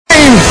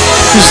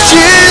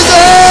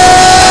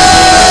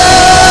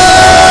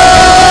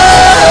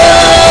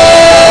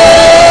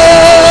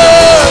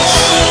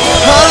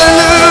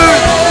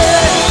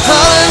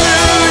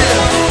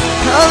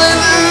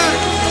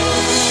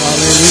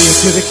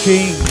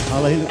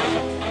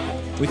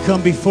Hallelujah. We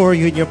come before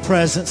you in your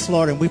presence,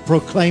 Lord, and we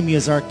proclaim you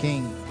as our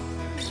King.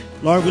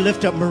 Lord, we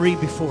lift up Marie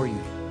before you,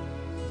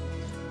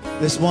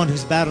 this one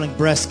who's battling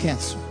breast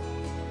cancer.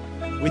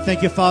 We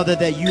thank you, Father,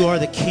 that you are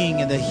the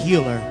King and the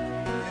healer.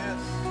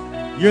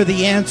 You're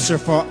the answer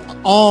for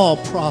all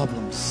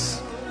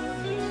problems.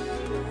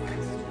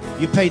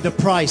 You paid the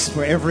price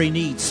for every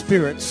need,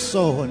 spirit,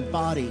 soul, and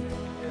body,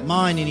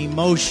 mind, and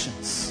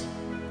emotions.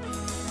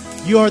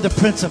 You are the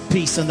Prince of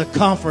Peace and the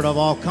comfort of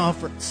all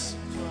comforts.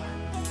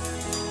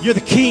 You're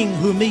the King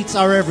who meets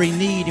our every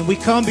need, and we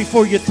come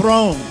before your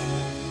throne,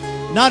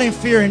 not in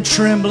fear and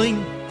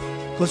trembling,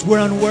 because we're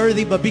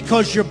unworthy, but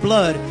because your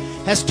blood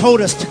has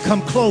told us to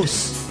come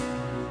close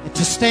and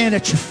to stand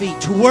at your feet,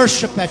 to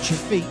worship at your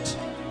feet,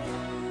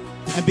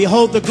 and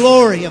behold the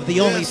glory of the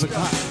only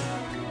begotten.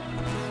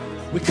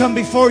 We come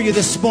before you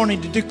this morning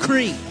to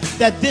decree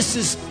that this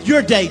is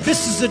your day.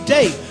 This is a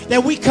day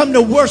that we come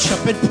to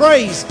worship and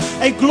praise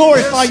and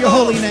glorify your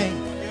holy name.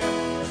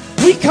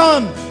 We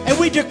come and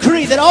we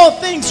decree that all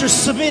things are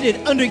submitted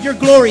under your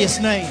glorious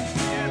name.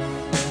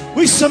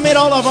 We submit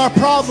all of our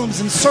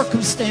problems and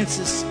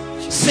circumstances,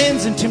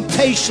 sins and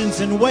temptations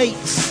and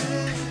weights,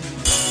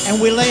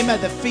 and we lay them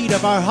at the feet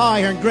of our high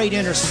and great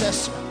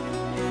intercessor.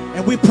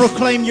 And we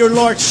proclaim your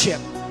lordship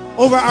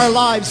over our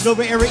lives and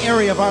over every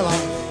area of our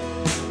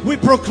life. We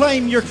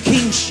proclaim your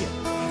kingship,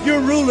 your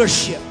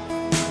rulership,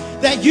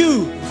 that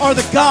you are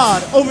the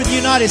God over the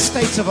United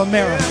States of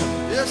America,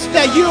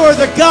 that you are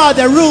the God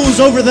that rules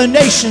over the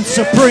nation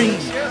supreme,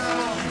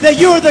 that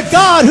you are the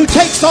God who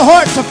takes the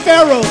hearts of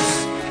pharaohs,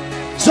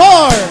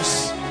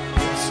 czars.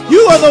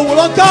 You are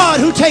the God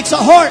who takes the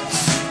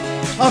hearts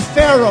of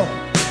Pharaoh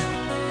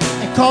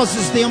and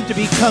causes them to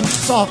become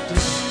soft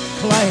as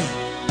clay.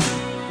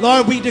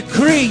 Lord, we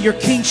decree your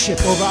kingship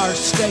over our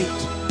state,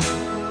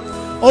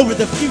 over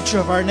the future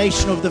of our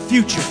nation, over the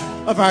future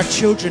of our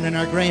children and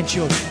our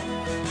grandchildren.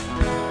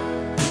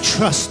 We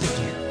trust in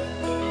you.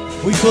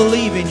 We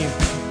believe in you.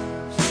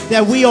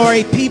 That we are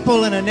a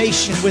people and a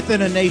nation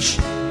within a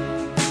nation.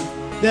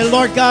 That,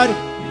 Lord God,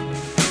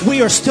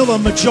 we are still a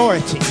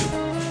majority.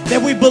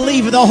 That we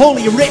believe in the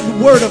holy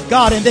written word of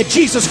God and that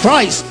Jesus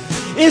Christ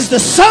is the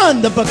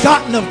Son, the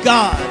begotten of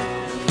God.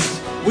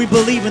 We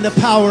believe in the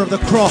power of the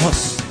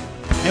cross.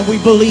 And we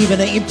believe in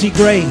the empty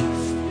grave.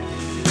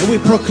 And we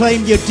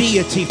proclaim your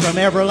deity from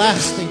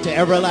everlasting to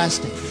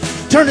everlasting.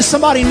 Turn to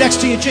somebody next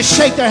to you. Just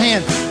shake their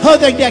hand. Hug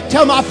their neck.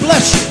 Tell them, I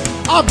bless you.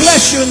 I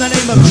bless you in the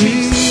name of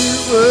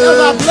Jesus. Tell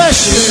them, I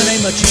bless you in the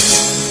name of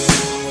Jesus.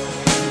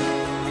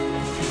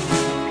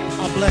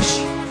 I bless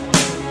you.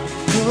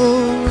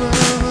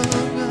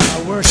 I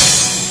worship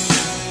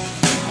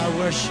you. I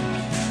worship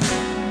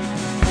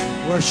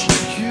you. Worship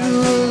you.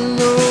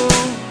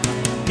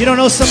 You don't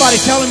know somebody,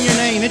 tell them your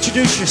name.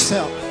 Introduce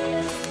yourself.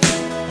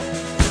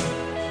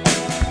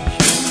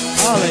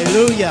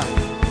 Hallelujah.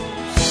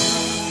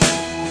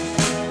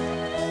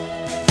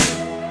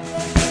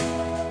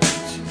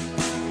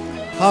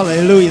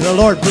 Hallelujah. The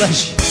Lord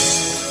bless you.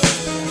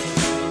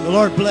 The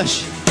Lord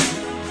bless you.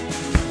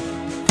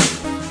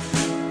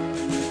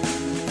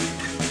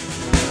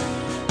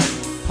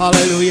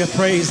 Hallelujah.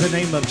 Praise the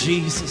name of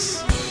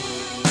Jesus.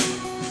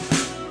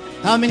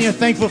 How many are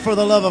thankful for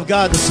the love of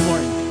God this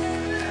morning?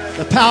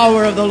 The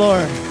power of the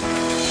Lord.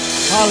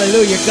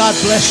 Hallelujah. God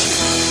bless you.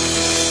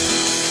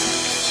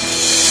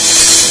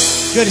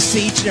 Good to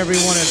see each and every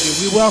one of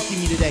you. We welcome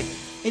you today.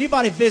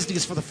 Anybody visiting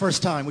us for the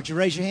first time? Would you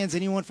raise your hands?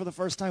 Anyone for the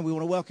first time? We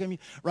want to welcome you.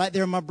 Right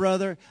there, my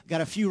brother. Got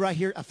a few right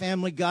here. A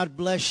family. God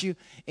bless you.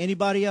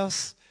 Anybody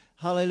else?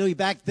 Hallelujah.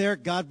 Back there.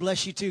 God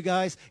bless you too,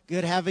 guys.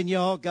 Good having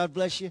y'all. God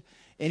bless you.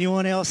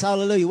 Anyone else?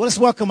 Hallelujah. Well, let's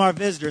welcome our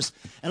visitors.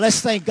 And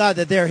let's thank God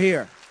that they're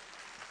here.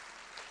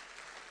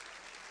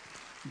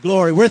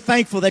 Glory. We're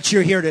thankful that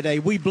you're here today.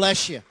 We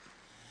bless you.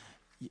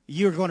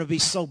 You're going to be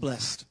so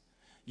blessed.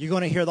 You're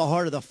going to hear the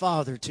heart of the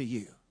Father to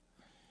you.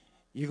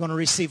 You're going to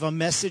receive a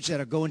message that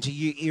will go into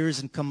your ears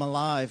and come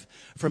alive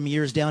from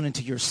your ears down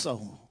into your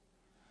soul.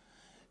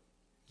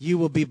 You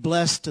will be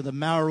blessed to the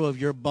marrow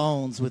of your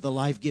bones with the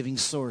life-giving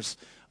source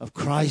of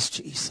Christ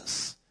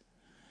Jesus.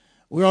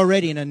 We're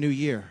already in a new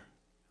year.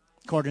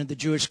 According to the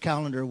Jewish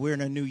calendar, we're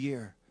in a new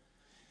year.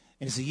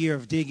 And it's a year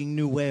of digging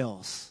new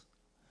wells.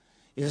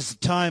 It is a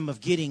time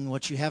of getting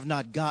what you have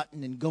not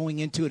gotten and going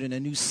into it in a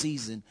new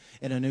season,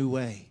 in a new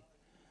way.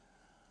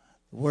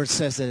 The word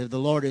says that if the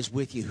Lord is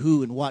with you,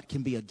 who and what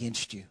can be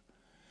against you?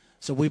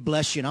 So we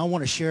bless you. And I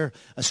want to share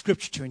a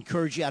scripture to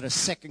encourage you out of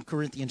 2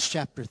 Corinthians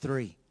chapter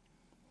 3.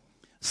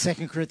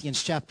 2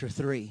 Corinthians chapter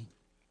 3.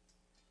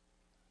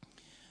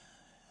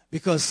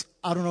 Because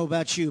I don't know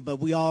about you, but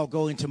we all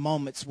go into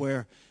moments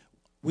where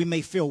we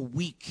may feel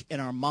weak in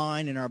our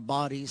mind, in our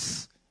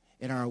bodies,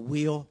 in our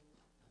will.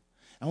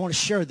 I want to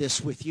share this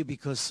with you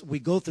because we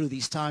go through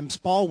these times.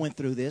 Paul went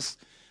through this,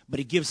 but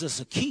he gives us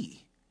a key.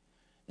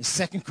 In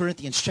 2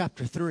 Corinthians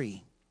chapter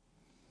 3,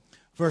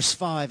 verse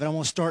 5, and I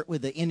want to start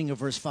with the ending of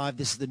verse 5.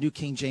 This is the New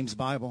King James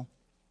Bible.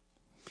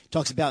 It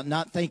talks about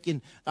not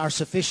thinking our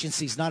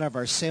sufficiencies, not of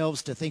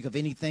ourselves, to think of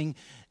anything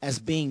as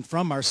being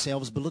from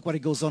ourselves. But look what it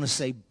goes on to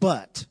say.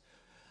 But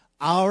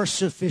Our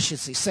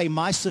sufficiency. Say,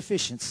 my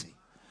sufficiency.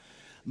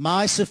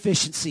 My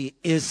sufficiency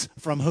is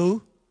from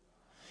who?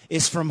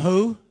 Is from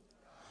who?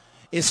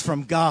 Is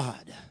from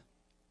God.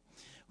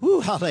 Woo,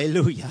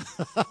 hallelujah.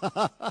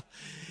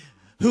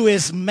 Who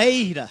has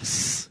made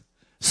us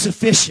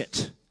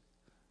sufficient.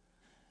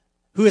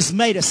 Who has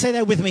made us. Say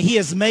that with me. He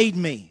has made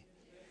me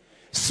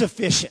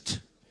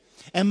sufficient.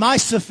 And my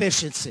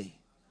sufficiency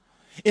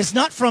is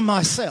not from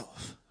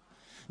myself.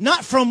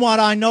 Not from what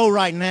I know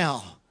right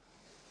now.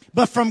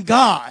 But from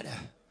God,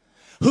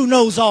 who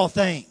knows all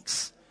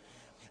things.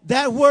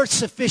 That word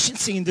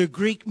sufficiency in the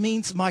Greek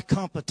means my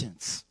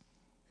competence.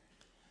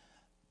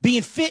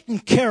 Being fit in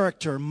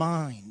character,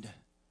 mind.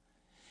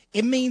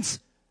 It means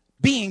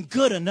being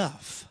good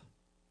enough.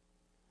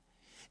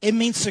 It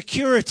means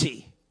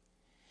security.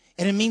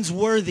 And it means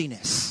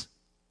worthiness.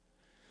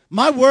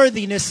 My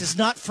worthiness is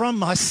not from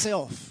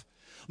myself,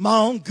 my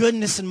own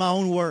goodness and my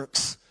own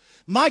works.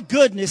 My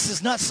goodness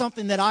is not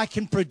something that I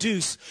can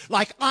produce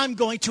like I'm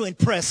going to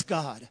impress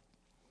God.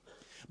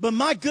 But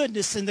my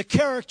goodness and the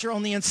character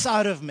on the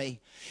inside of me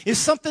is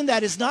something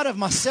that is not of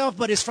myself,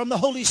 but is from the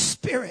Holy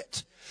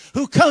Spirit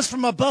who comes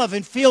from above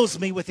and fills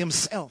me with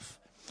himself.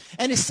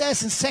 And it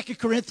says in 2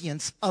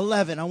 Corinthians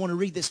 11, I want to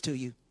read this to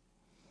you.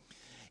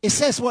 It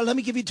says, well, let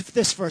me give you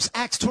this verse.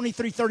 Acts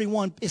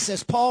 23:31. It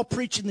says, Paul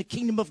preaching the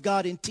kingdom of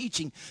God and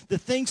teaching the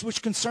things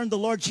which concern the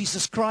Lord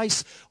Jesus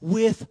Christ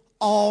with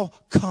all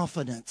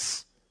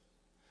confidence.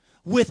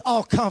 With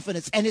all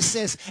confidence. And it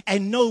says,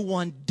 and no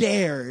one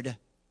dared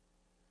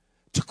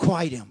to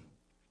quiet him.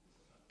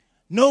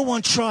 No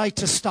one tried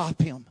to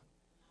stop him.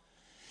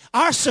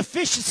 Our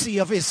sufficiency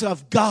is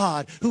of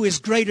God, who is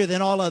greater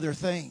than all other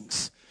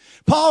things.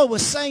 Paul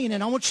was saying,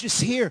 and I want you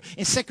to hear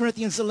in 2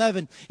 Corinthians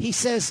 11, he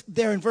says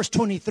there in verse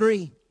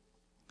 23,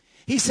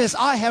 he says,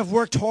 I have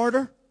worked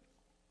harder,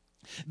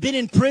 been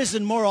in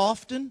prison more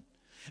often,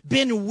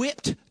 been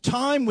whipped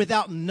time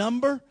without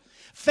number,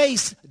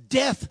 faced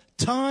death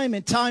time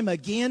and time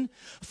again.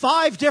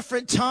 5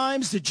 different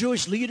times the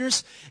Jewish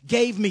leaders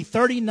gave me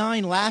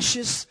 39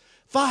 lashes.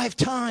 5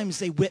 times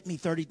they whipped me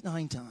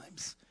 39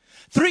 times.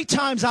 3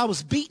 times I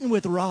was beaten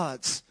with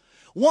rods.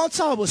 Once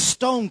I was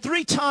stoned.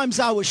 3 times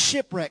I was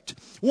shipwrecked.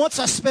 Once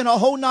I spent a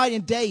whole night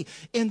and day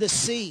in the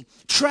sea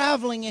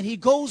traveling. And he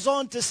goes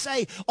on to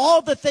say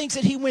all the things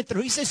that he went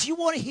through. He says, you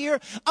want to hear?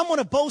 I'm going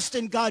to boast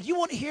in God. You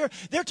want to hear?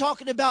 They're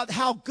talking about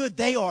how good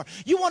they are.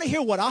 You want to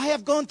hear what I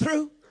have gone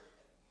through?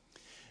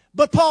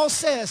 But Paul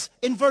says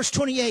in verse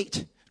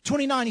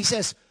 29, he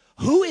says,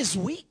 who is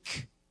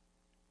weak?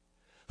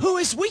 Who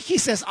is weak? He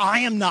says, I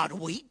am not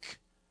weak.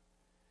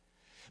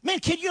 Man,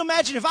 can you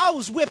imagine if I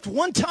was whipped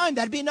 1 time,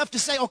 that'd be enough to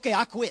say, okay,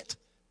 I quit.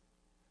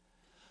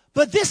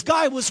 But this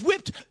guy was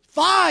whipped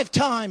 5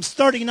 times,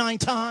 39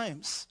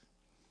 times.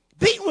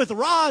 Beaten with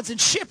rods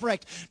and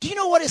shipwrecked. Do you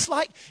know what it's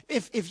like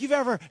if you've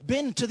ever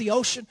been to the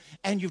ocean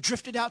and you've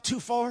drifted out too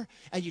far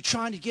and you're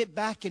trying to get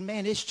back and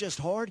man, it's just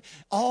hard.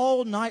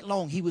 All night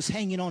long he was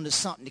hanging on to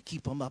something to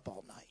keep him up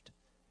all night.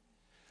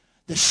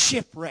 The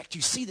shipwrecked. You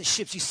see the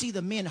ships. You see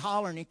the men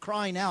hollering and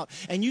crying out.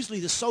 And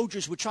usually the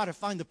soldiers would try to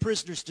find the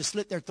prisoners to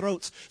slit their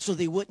throats so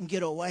they wouldn't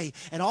get away.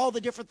 And all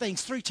the different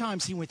things. 3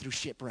 times he went through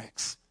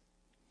shipwrecks.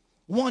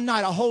 1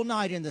 night, a whole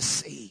night in the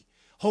sea,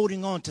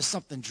 holding on to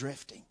something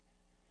drifting.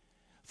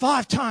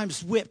 5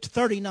 times whipped,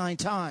 39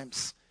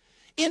 times.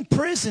 In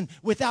prison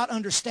without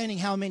understanding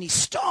how many,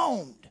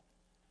 stoned.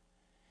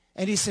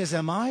 And he says,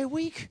 am I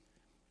weak?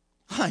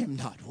 I am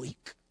not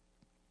weak.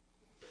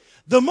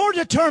 The more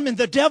determined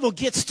the devil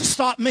gets to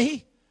stop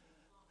me,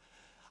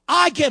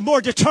 I get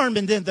more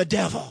determined than the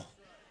devil.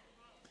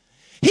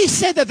 He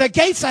said that the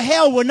gates of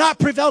hell will not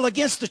prevail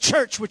against the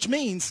church, which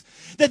means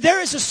that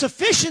there is a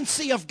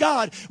sufficiency of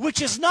God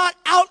which is not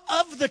out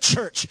of the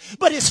church,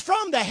 but is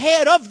from the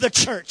head of the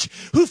church,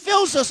 who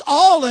fills us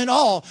all in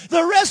all,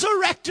 the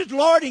resurrected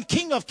Lord and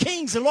King of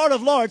kings and Lord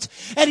of lords.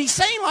 And he's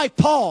saying like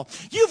Paul,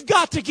 you've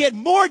got to get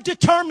more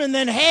determined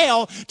than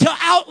hell to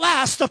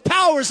outlast the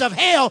powers of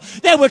hell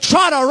that would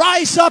try to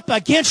rise up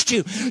against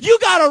you. You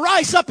got to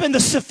rise up in the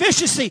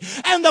sufficiency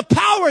and the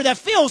power that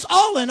fills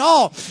all in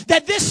all,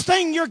 that this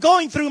thing you're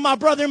going through, my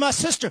brother and my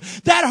sister,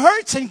 that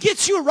hurts and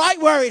gets you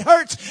right where it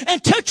hurts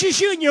and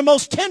touches you in your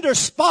most tender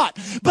spot.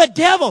 But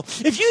devil,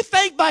 if you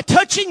think by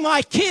touching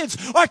my kids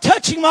or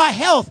touching my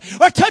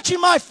health or touching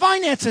my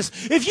finances,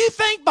 if you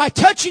think by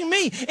touching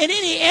me in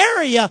any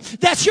area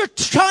that you're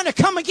trying to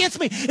come against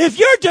me, if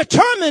you're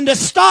determined to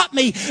stop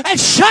me and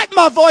shut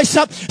my voice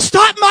up,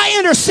 stop my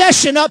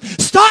intercession up,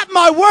 stop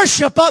my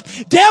worship up,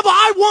 devil,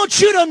 I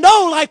want you to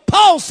know, like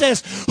Paul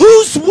says,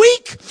 who's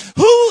weak,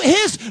 who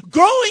is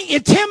growing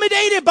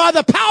intimidated by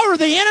the power of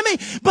the enemy,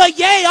 but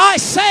yea, I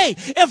say,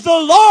 if the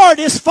Lord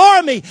is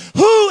for me,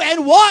 who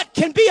and what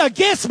can be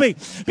against me?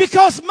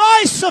 Because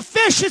my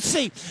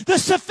sufficiency, the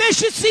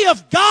sufficiency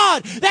of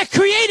God that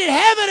created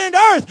heaven and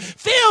earth,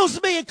 fills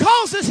me and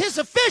causes his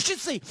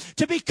sufficiency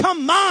to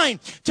become mine,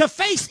 to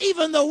face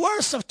even the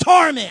worst of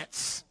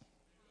torments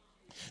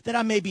that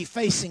I may be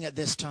facing at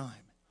this time.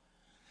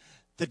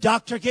 The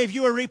doctor gave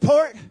you a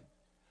report.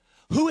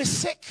 Who is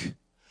sick?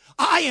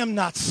 I am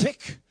not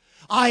sick.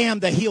 I am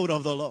the healed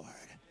of the Lord.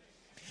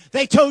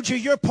 They told you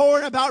you're poor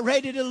and about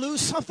ready to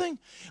lose something.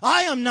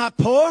 I am not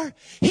poor.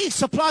 He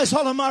supplies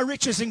all of my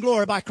riches and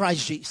glory by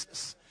Christ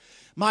Jesus.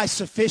 My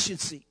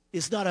sufficiency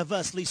is not of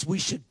us, lest we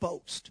should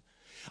boast.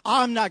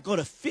 I'm not going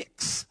to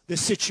fix the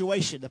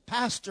situation. The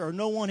pastor or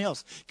no one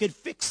else can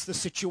fix the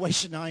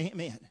situation I am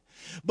in.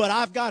 But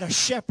I've got a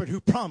shepherd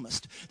who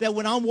promised that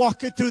when I'm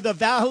walking through the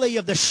valley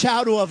of the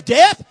shadow of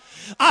death,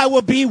 I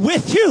will be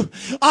with you.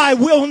 I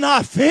will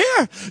not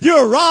fear.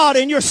 Your rod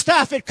and your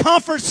staff, it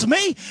comforts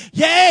me.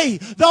 Yea,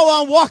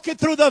 though I'm walking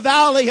through the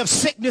valley of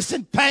sickness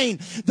and pain,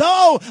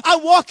 though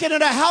I'm walking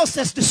in a house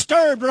that's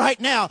disturbed right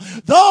now,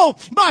 though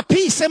my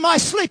peace and my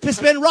sleep has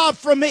been robbed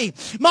from me,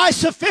 my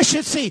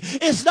sufficiency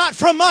is not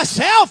from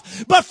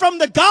myself, but from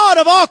the God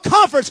of all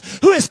comforts,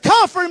 who is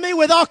comforting me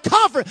with all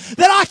comfort,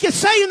 that I can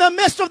say in the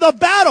midst of the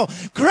battle,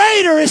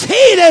 greater is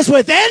he that's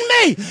within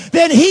me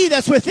than he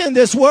that's within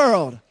this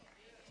world.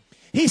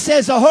 He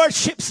says the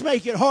hardships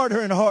make it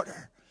harder and harder.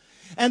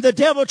 And the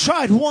devil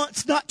tried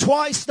once, not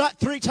twice, not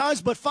 3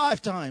 times, but 5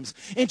 times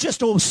in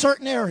just a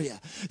certain area.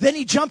 Then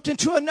he jumped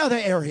into another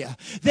area.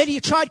 Then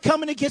he tried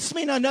coming against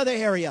me in another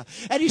area.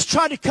 And he's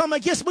tried to come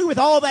against me with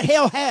all that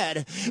hell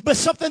had. But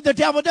something the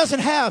devil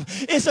doesn't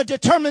have is a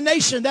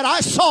determination that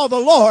I saw the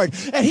Lord,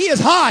 and he is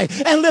high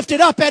and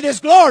lifted up, and his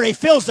glory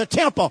fills the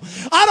temple.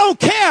 I don't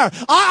care.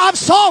 I've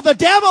saw the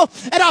devil,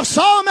 and I've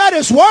saw him at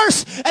his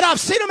worst, and I've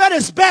seen him at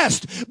his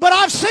best. But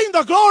I've seen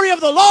the glory of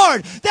the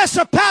Lord that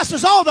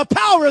surpasses all the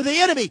power of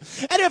the enemy.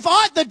 And if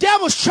what the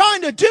devil's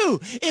trying to do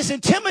is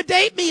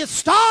intimidate me and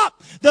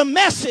stop the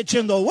message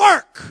and the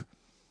work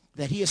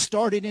that he has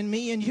started in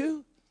me and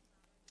you,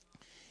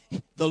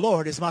 the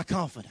Lord is my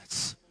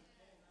confidence.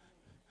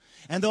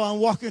 And though I'm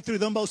walking through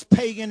the most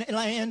pagan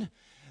land,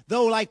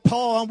 though like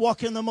Paul I'm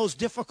walking in the most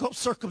difficult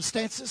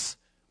circumstances,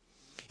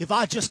 if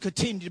I just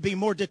continue to be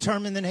more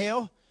determined than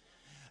hell,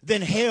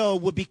 then hell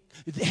will be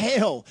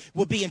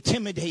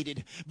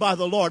intimidated by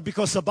the Lord,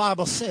 because the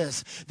Bible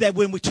says that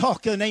when we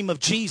talk in the name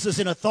of Jesus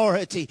in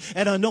authority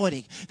and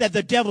anointing, that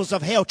the devils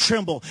of hell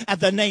tremble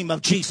at the name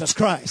of Jesus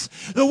Christ.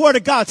 The Word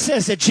of God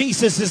says that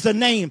Jesus is the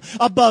name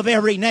above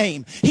every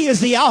name. He is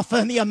the Alpha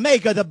and the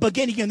Omega, the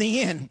beginning and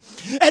the end.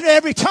 And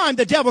every time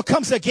the devil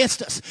comes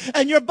against us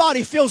and your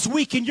body feels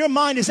weak and your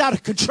mind is out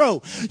of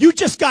control, you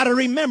just got to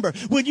remember,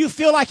 when you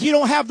feel like you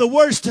don't have the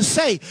words to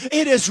say,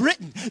 it is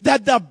written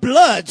that the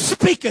blood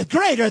speaketh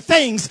greater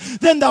things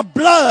than the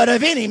blood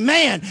of any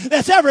man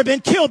that's ever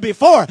been killed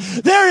before.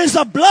 There is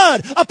a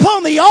blood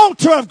upon the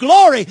altar of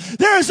glory.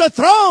 There is a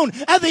throne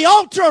at the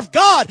altar of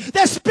God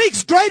that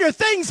speaks greater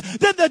things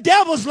than the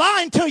devil's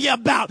lying to you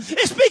about.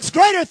 It speaks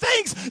greater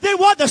things than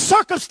what the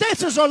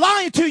circumstances are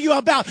lying to you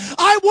about.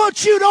 I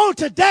want you to know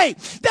today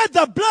that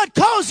the blood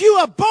calls you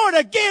a born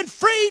again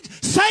freed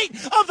saint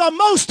of the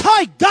Most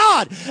High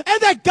God,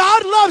 and that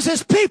God loves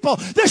his people.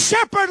 The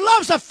shepherd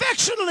loves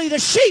affectionately the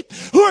sheep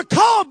who are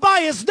called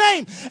by his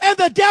name, and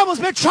the devil's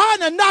been trying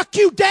to knock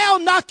you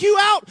down, knock you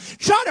out,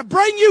 trying to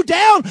bring you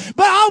down.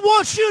 But I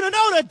want you to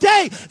know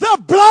today, the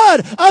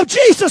blood of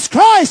Jesus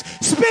Christ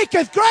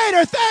speaketh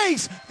greater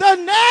things. The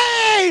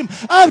name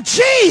of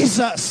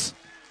Jesus.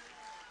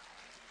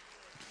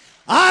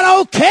 I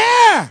don't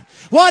care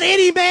what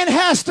any man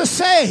has to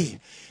say.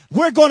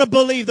 We're going to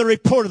believe the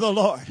report of the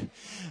Lord.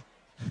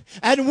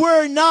 And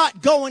we're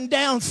not going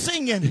down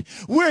singing.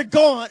 We're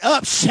going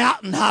up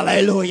shouting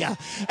hallelujah.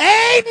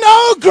 Ain't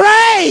no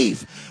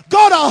grave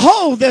gonna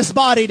hold this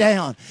body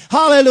down.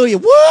 Hallelujah.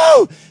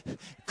 Woo!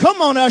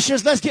 Come on,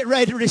 ushers. Let's get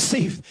ready to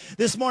receive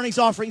this morning's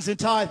offerings and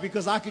tithe,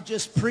 because I could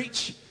just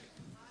preach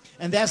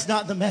and that's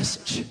not the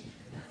message.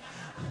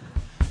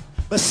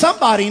 But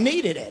somebody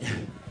needed it.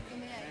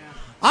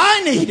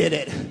 I needed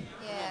it.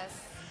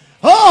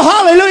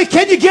 Oh, hallelujah.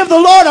 Can you give the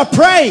Lord a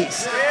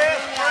praise?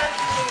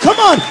 Come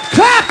on,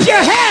 clap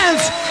your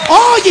hands,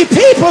 all ye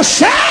people,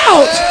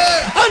 shout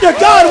under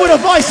God with a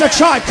voice of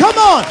triumph. Come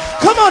on,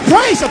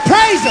 praise him,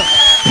 praise him,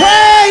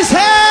 praise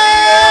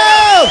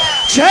him.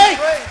 Jake,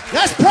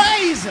 let's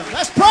praise him,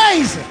 let's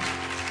praise him.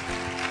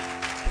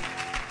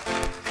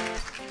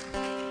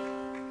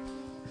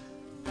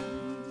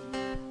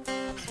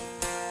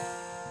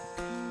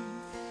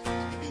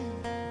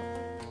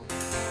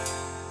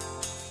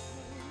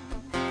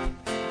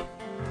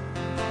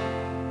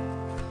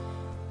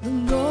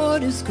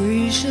 God is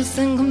gracious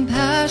and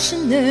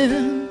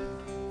compassionate,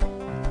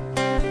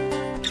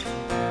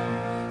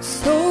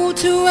 slow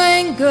to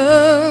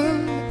anger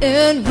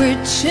and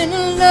rich in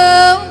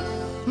love.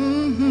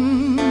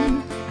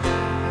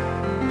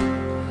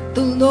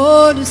 The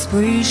Lord is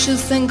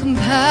gracious and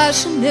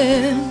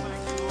compassionate,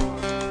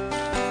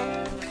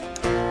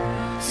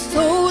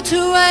 slow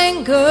to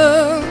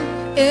anger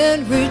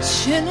and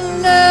rich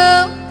in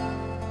love.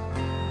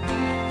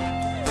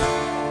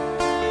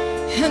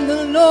 And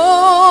the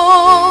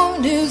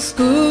Lord is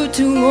good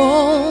to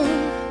all,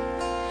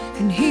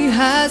 and he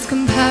has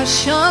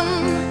compassion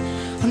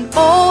on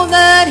all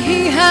that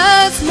he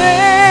has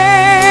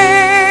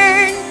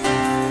made.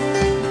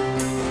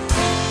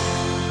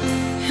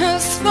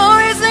 As far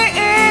as the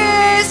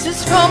east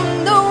is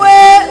from the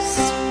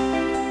west,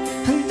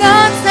 And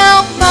that's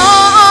how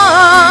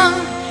far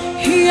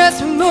He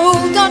has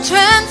removed our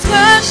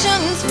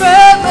transgressions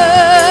from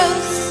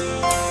us.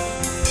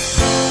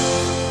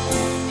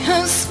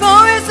 As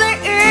far as the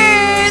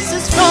east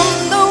is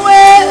from the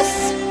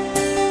west,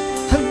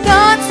 and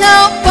that's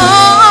how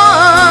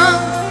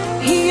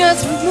far He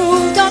has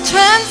removed our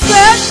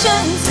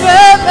transgressions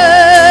from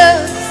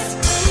us.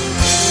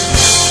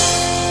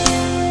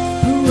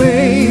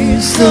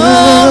 Praise the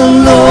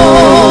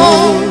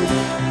Lord,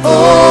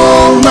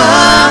 oh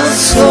my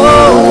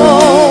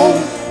soul,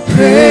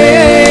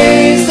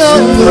 praise the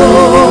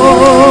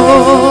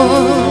Lord.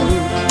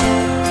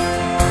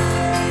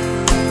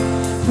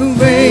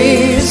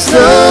 Praise the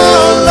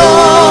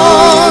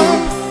Lord,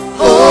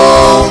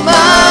 oh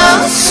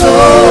my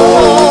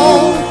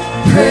soul,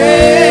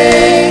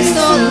 praise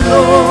the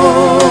Lord.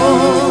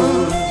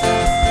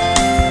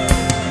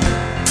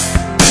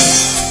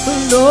 The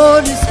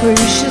Lord is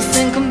gracious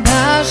and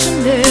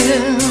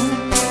compassionate,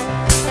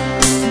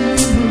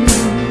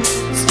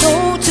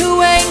 slow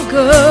to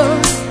anger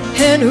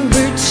and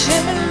rich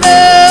in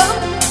love.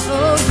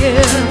 Oh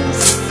yes,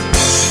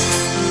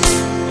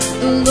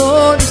 the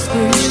Lord is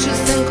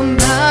gracious and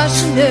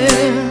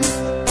compassionate.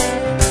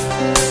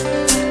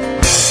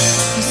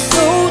 He's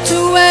slow to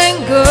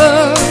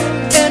anger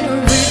and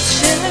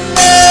rich in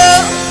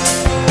love.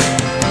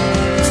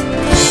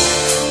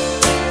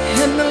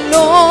 And the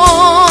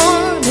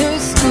Lord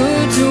is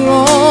good to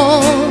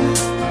all,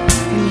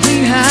 and He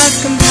has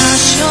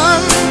compassion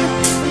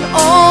on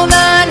all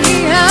that He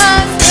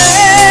has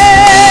made.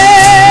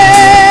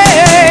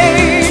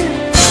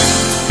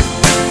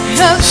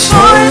 As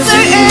far as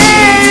the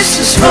east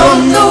is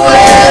from the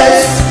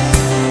west,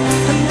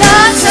 and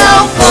that's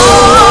how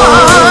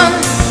far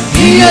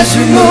He has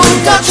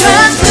removed our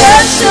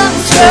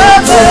transgressions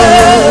from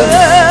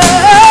us.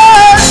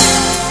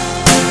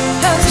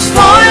 As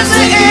far as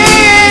the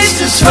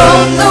east is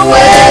from the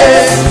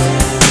west,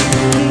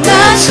 and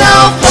that's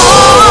how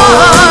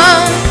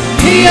far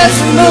He has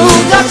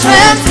removed our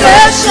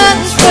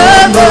transgressions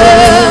from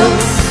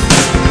us.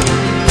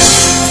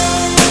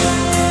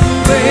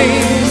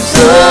 Praise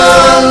the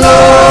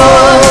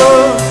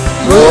Lord,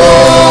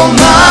 oh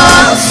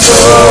my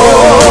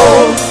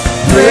soul,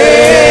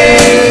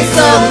 praise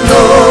the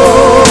Lord.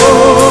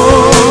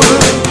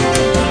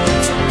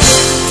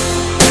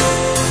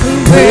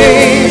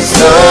 Praise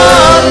the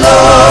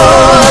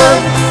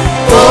Lord,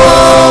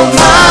 oh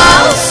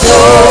my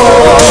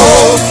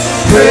soul,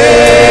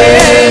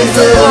 praise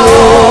the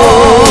Lord.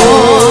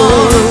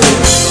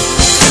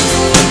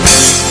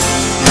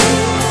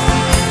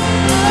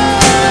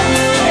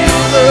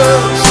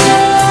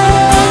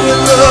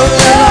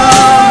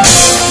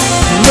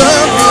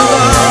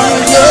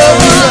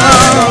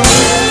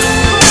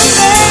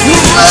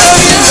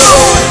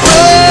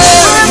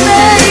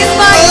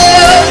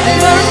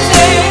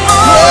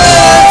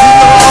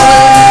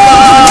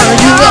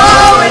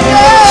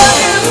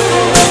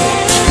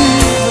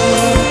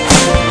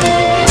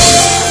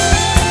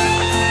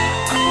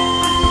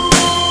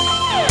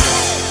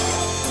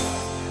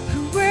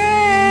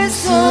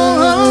 Praise the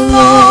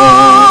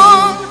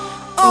Lord,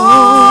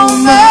 oh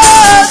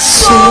my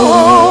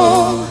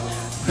soul,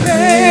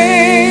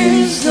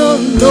 praise the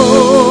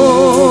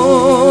Lord.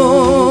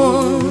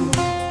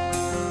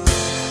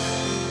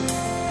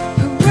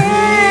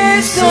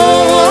 Praise the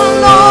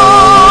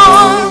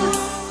Lord,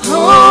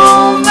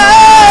 oh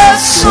my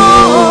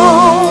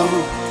soul,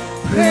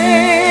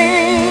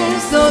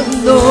 praise the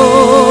Lord.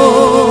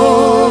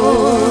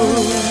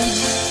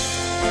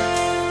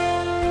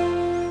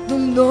 The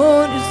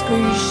Lord is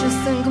gracious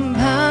and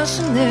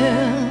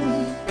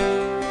compassionate,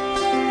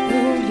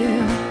 oh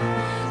yeah,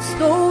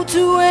 slow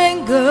to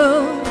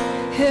anger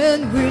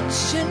and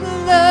rich in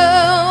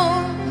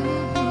love.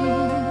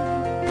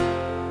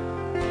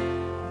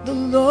 The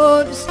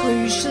Lord is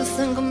gracious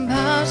and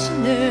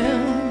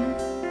compassionate.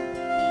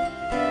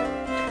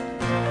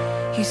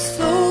 He's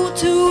slow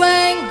to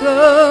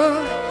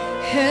anger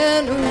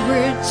and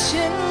rich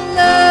in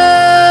love.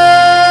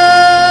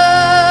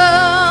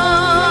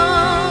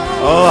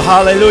 Oh,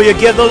 hallelujah.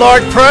 Give the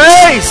Lord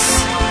praise.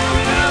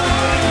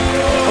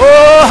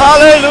 Oh,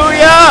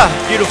 hallelujah.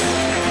 Beautiful.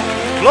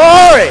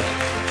 Glory.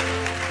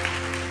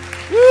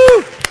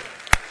 Woo.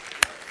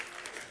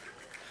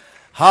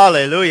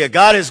 Hallelujah.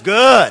 God is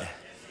good.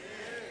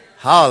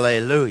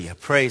 Hallelujah.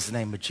 Praise the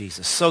name of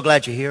Jesus. So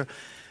glad you're here.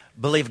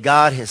 Believe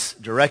God has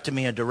directed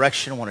me in a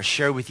direction I want to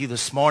share with you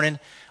this morning.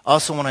 I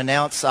also want to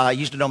announce, I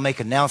usually don't make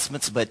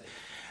announcements, but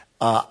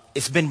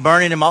it's been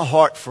burning in my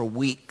heart for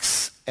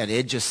weeks. And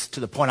it just, to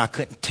the point I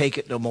couldn't take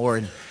it no more.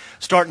 And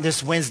starting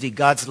this Wednesday,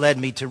 God's led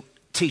me to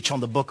teach on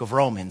the book of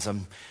Romans.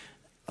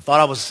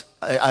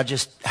 I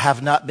just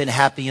have not been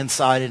happy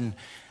inside, and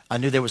I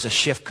knew there was a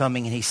shift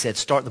coming, and He said,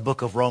 start the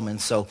book of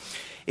Romans. So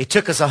it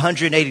took us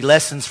 180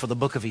 lessons for the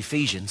book of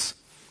Ephesians.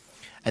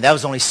 And that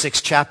was only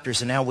 6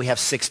 chapters, and now we have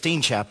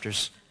 16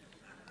 chapters.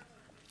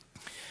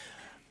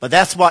 But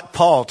that's what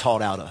Paul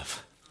taught out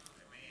of.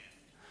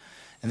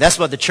 And that's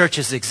what the church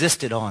has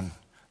existed on,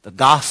 the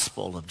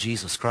gospel of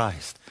Jesus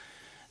Christ.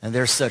 And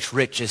there's such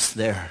riches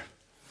there.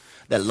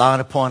 that line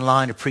upon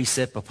line, or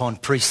precept upon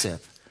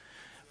precept,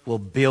 will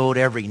build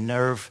every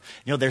nerve.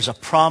 You know, there's a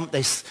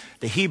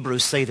the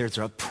Hebrews say there's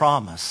a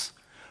promise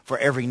for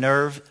every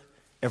nerve,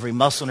 every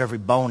muscle, and every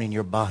bone in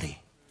your body.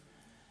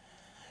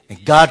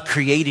 And God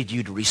created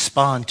you to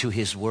respond to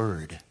his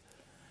word,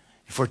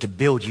 for it to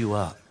build you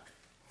up.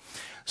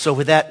 So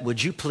with that,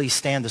 would you please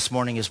stand this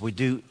morning as we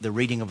do the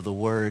reading of the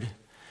word?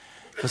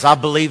 Because I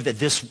believe that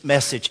this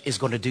message is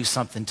going to do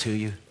something to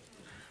you.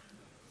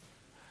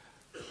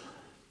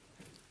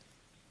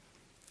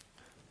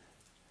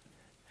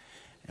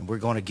 And we're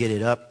going to get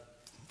it up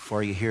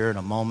for you here in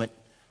a moment.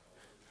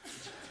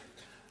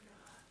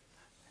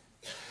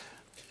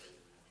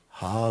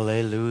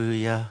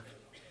 Hallelujah.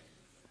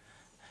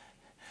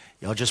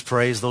 Y'all just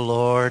praise the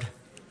Lord.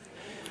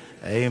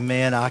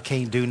 Amen. I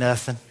can't do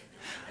nothing.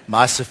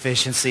 My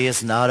sufficiency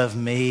is not of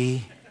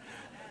me.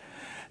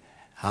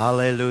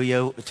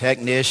 Hallelujah.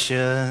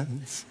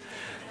 Technicians.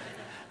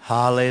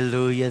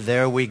 Hallelujah.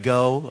 There we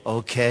go.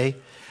 Okay.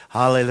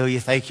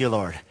 Hallelujah. Thank you,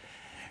 Lord.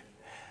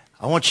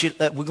 We're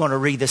going to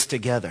read this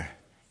together.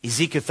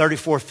 Ezekiel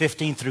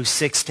 34:15 through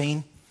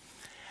 16.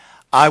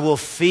 I will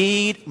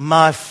feed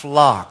my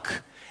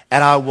flock,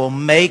 and I will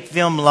make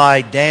them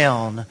lie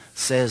down,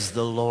 says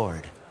the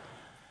Lord.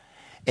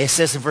 It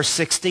says in verse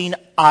 16,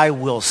 I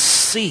will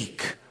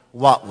seek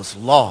what was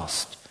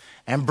lost,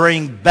 and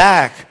bring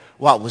back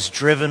what was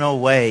driven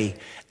away,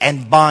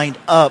 and bind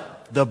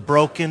up the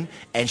broken,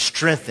 and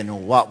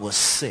strengthen what was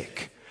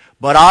sick.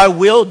 But I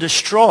will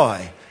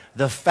destroy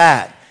the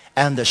fat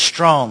and the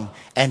strong,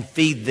 and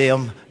feed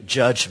them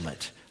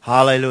judgment.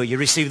 Hallelujah. You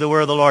receive the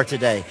word of the Lord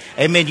today.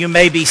 Amen. You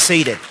may be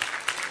seated.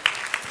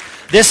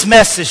 This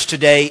message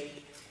today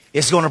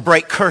is going to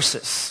break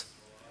curses.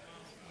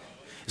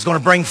 It's going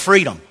to bring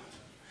freedom.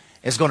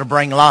 It's going to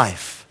bring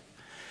life.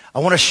 I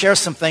want to share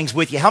some things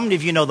with you. How many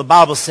of you know the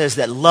Bible says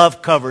that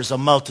love covers a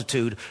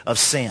multitude of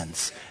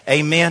sins?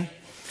 Amen.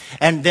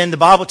 And then the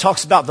Bible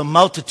talks about the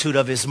multitude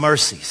of his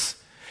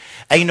mercies.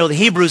 And you know, the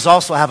Hebrews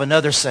also have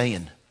another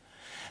saying,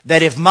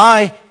 that if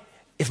my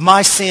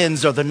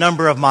sins are the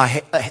number of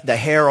the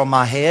hair on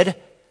my head,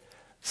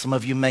 some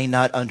of you may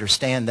not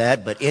understand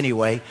that, but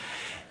anyway,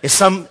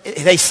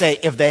 they say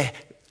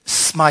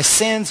if my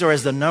sins are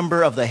as the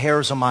number of the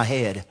hairs on my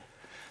head,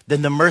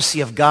 then the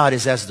mercy of God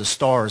is as the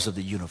stars of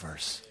the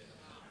universe,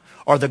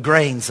 or the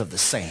grains of the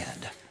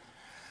sand.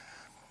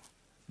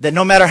 That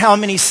no matter how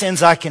many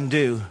sins I can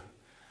do,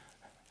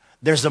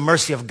 there's the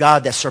mercy of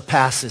God that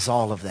surpasses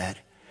all of that.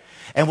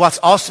 And what's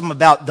awesome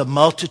about the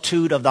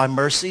multitude of thy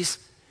mercies,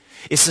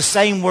 it's the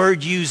same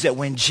word used that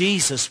when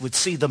Jesus would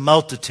see the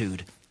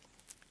multitude,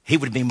 he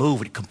would be moved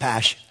with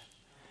compassion.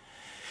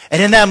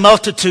 And in that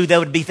multitude, there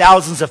would be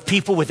thousands of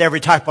people with every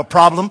type of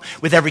problem,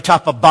 with every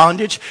type of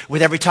bondage,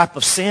 with every type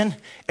of sin,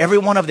 every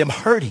one of them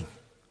hurting.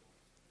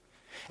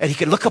 And he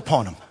could look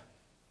upon them.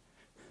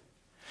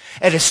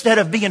 And instead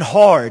of being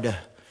hard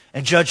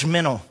and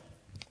judgmental,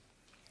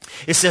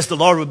 it says the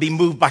Lord would be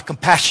moved by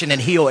compassion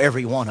and heal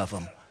every one of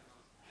them.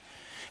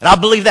 And I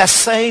believe that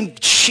same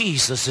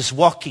Jesus is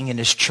walking in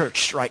his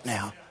church right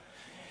now.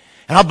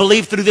 And I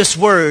believe through this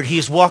word, he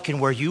is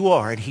walking where you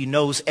are, and he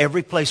knows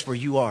every place where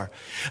you are.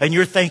 And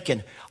you're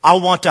thinking, I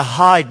want to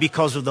hide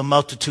because of the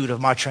multitude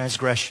of my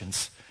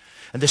transgressions.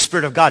 And the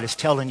Spirit of God is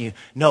telling you,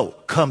 no,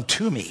 come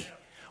to me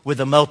with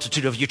the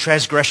multitude of your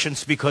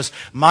transgressions, because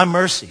my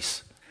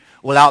mercies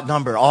will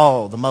outnumber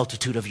all the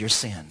multitude of your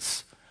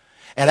sins.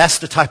 And that's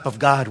the type of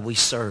God we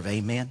serve.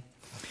 Amen.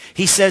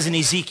 He says in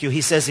Ezekiel,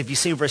 he says, if you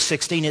see verse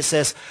 16, it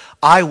says,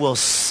 I will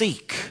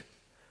seek.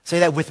 Say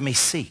that with me,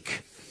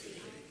 seek.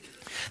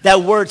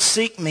 That word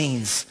seek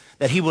means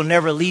that he will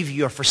never leave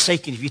you or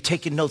forsake you. If you're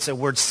taking notes, that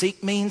word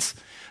seek means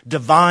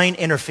divine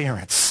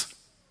interference.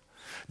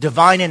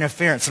 Divine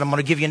interference. And I'm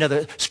going to give you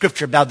another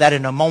scripture about that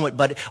in a moment.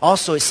 But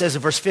also it says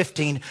in verse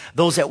 15,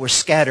 those that were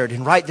scattered.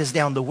 And write this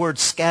down. The word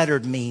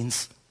scattered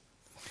means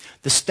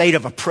the state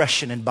of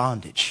oppression and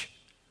bondage.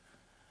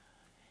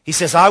 He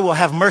says, I will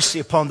have mercy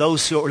upon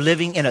those who are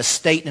living in a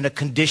state and a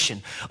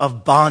condition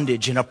of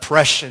bondage and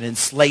oppression and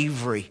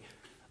slavery,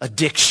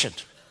 addiction.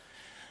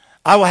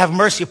 I will have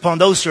mercy upon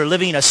those who are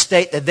living in a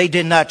state that they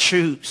did not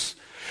choose.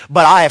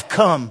 But I have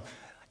come,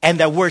 and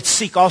that word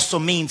seek also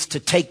means to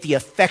take the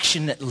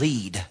affectionate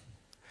lead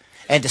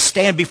and to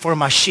stand before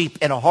my sheep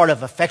in a heart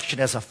of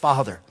affection as a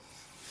father.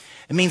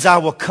 It means I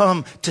will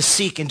come to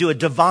seek and do a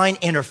divine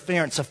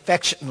interference,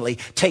 affectionately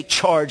take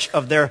charge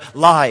of their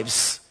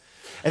lives.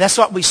 And that's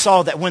what we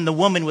saw, that when the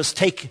woman was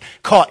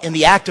caught in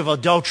the act of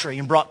adultery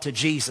and brought to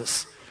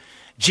Jesus,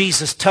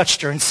 Jesus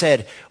touched her and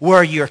said, where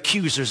are your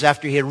accusers,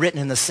 after he had written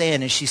in the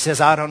sand? And she says,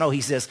 I don't know.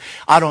 He says,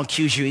 I don't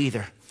accuse you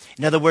either.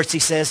 In other words, he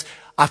says,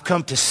 I've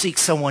come to seek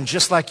someone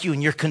just like you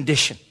in your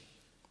condition,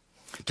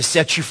 to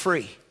set you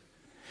free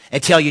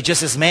and tell you,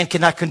 just as man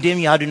cannot condemn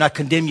you, I do not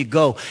condemn you.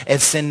 Go and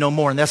sin no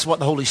more. And that's what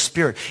the Holy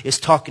Spirit is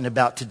talking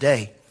about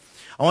today.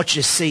 I want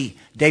you to see,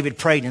 David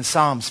prayed in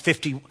Psalms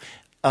 50,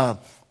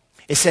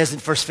 it says in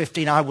verse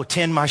 15, I will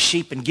tend my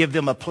sheep and give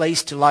them a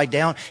place to lie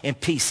down in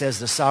peace, says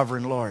the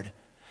sovereign Lord.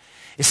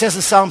 It says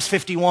in Psalms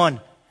 51,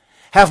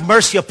 Have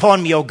mercy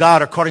upon me, O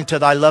God, according to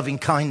thy loving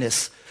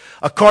kindness,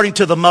 according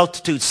to the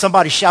multitude.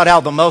 Somebody shout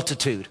out the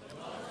multitude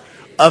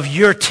of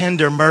your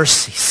tender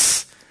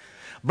mercies.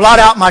 Blot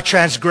out my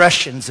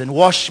transgressions and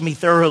wash me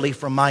thoroughly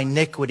from my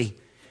iniquity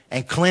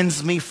and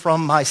cleanse me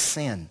from my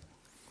sin.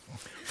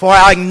 For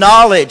I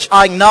acknowledge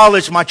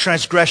my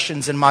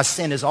transgressions, and my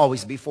sin is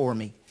always before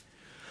me.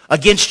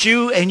 Against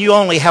you and you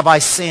only have I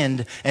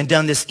sinned and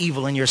done this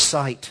evil in your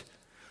sight,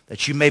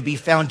 that you may be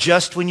found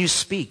just when you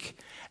speak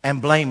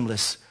and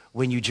blameless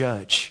when you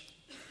judge.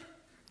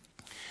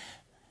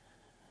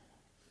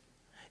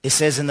 It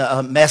says in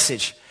the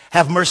Message,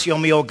 have mercy on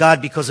me, O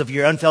God, because of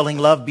your unfailing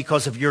love,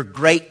 because of your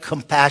great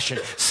compassion.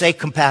 Say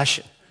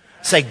compassion.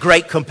 Say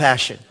great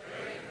compassion.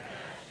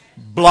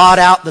 Blot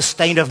out the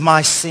stain of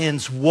my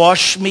sins.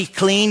 Wash me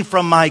clean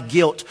from my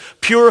guilt.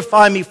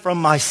 Purify me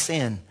from my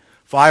sin.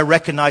 For I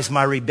recognize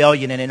my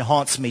rebellion, and it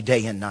haunts me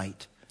day and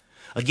night.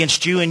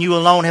 Against you and you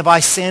alone have I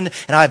sinned,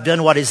 and I have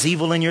done what is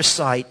evil in your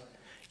sight.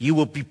 You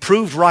will be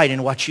proved right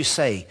in what you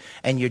say,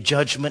 and your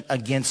judgment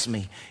against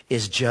me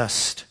is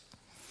just.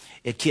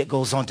 It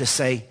goes on to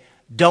say,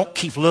 don't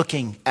keep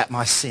looking at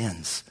my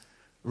sins.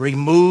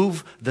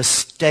 Remove the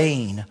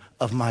stain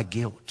of my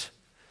guilt.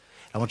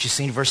 I want you to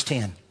see in verse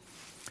 10.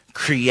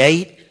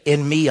 Create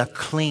in me a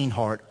clean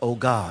heart, O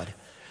God,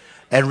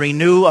 and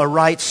renew a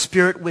right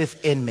spirit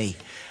within me.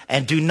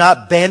 And do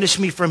not banish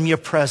me from your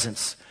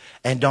presence,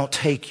 and don't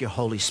take your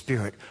Holy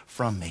Spirit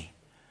from me.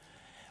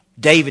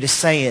 David is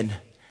saying,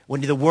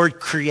 when the word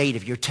create,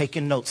 if you're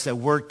taking notes, that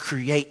word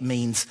create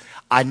means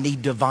I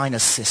need divine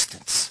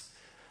assistance.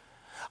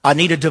 I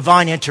need a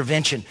divine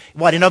intervention.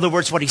 In other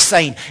words, what he's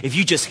saying, if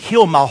you just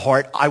heal my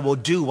heart, I will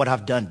do what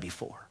I've done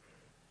before.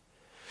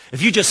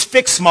 If you just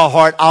fix my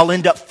heart, I'll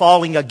end up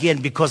falling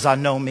again because I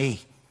know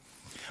me.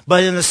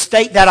 But in the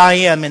state that I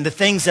am and the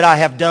things that I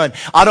have done,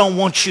 I don't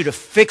want you to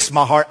fix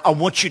my heart. I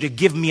want you to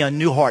give me a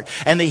new heart.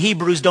 And the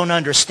Hebrews don't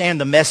understand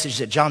the message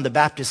that John the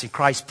Baptist and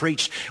Christ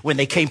preached when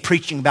they came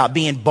preaching about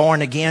being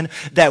born again.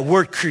 That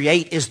word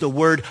create is the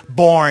word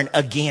born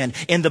again.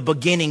 In the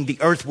beginning, the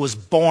earth was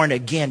born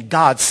again.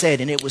 God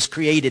said, and it was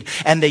created.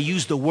 And they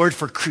used the word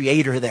for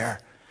creator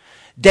there.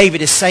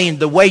 David is saying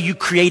the way you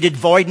created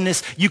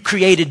voidness, you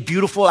created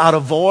beautiful out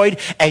of void,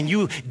 and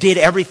you did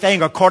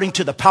everything according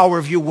to the power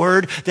of your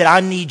word, that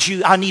I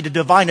need a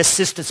divine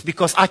assistance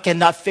because I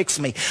cannot fix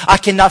me. I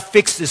cannot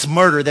fix this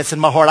murder that's in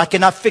my heart. I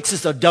cannot fix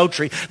this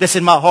adultery that's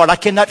in my heart. I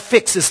cannot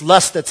fix this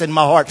lust that's in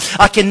my heart.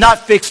 I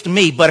cannot fix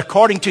me, but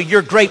according to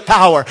your great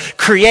power,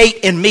 create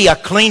in me a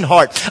clean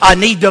heart. I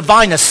need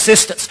divine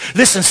assistance.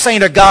 Listen,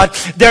 saint of God,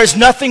 there's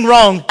nothing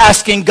wrong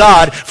asking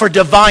God for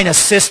divine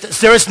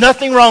assistance. There is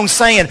nothing wrong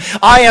saying,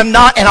 I am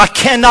not and I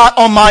cannot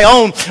on my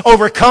own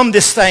overcome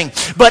this thing.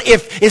 But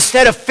if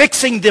instead of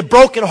fixing the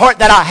broken heart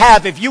that I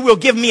have, if you will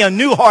give me a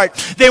new heart,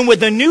 then with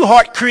the new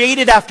heart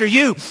created after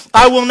you,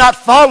 I will not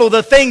follow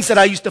the things that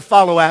I used to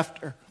follow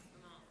after.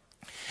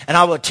 And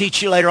I will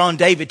teach you later on,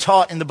 David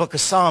taught in the book of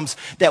Psalms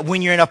that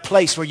when you're in a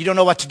place where you don't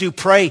know what to do,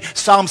 pray.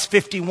 Psalms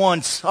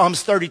 51,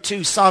 Psalms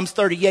 32, Psalms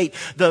 38,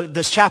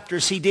 the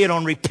chapters he did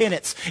on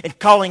repentance and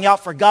calling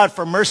out for God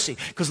for mercy.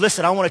 Because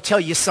listen, I want to tell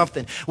you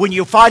something. When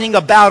you're fighting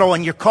a battle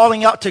and you're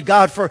calling out to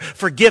God for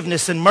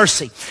forgiveness and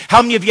mercy,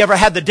 how many of you ever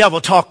had the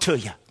devil talk to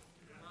you?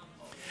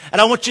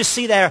 And I want you to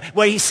see there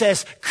where he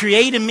says,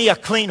 create in me a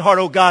clean heart,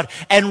 O God,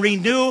 and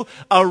renew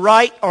a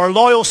right or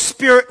loyal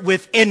spirit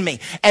within me.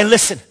 And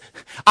listen,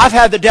 I've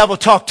had the devil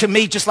talk to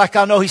me just like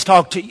I know he's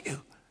talked to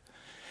you.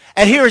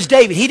 And here is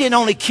David. He didn't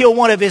only kill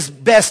one of his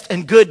best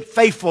and good,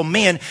 faithful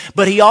men,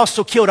 but he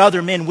also killed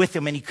other men with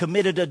him. And he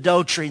committed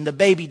adultery and the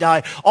baby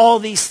died. All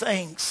these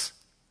things.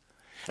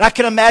 And I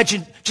can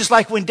imagine, just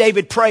like when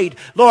David prayed,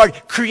 Lord,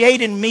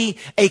 create in me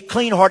a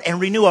clean heart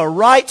and renew a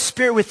right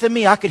spirit within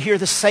me. I could hear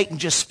the Satan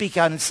just speak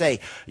out and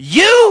say,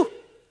 you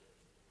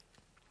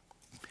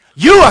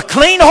a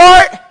clean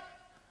heart?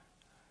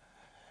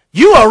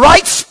 You a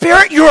right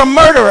spirit? You're a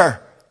murderer.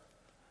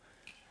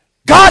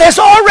 God has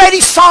already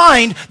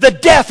signed the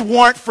death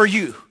warrant for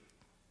you.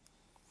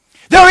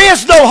 There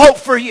is no hope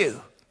for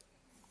you.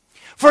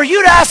 For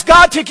you to ask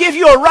God to give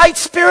you a right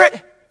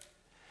spirit,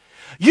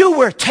 you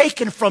were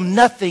taken from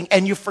nothing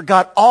and you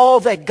forgot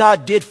all that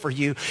God did for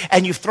you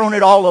and you've thrown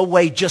it all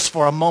away just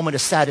for a moment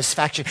of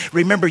satisfaction.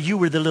 Remember, you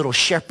were the little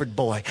shepherd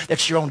boy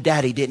that your own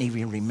daddy didn't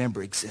even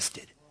remember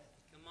existed.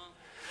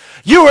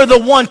 You were the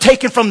one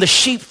taken from the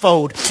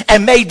sheepfold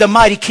and made the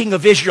mighty king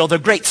of Israel, the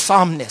great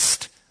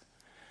psalmist.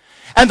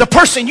 And the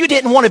person you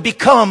didn't want to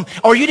become,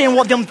 or you didn't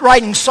want them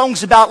writing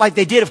songs about like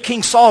they did of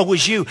King Saul,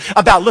 was you.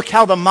 About look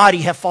how the mighty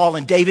have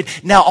fallen, David.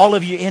 Now all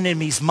of your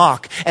enemies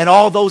mock. And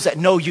all those that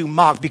know you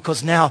mock,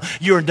 because now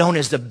you're known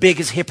as the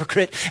biggest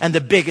hypocrite and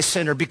the biggest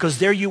sinner. Because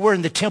there you were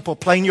in the temple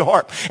playing your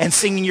harp and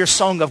singing your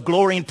song of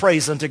glory and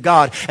praise unto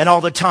God. And all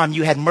the time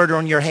you had murder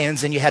on your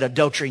hands and you had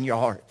adultery in your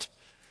heart.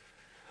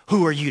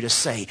 Who are you to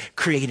say,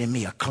 create in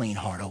me a clean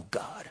heart, oh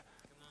God?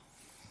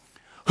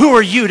 Who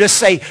are you to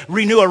say,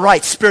 renew a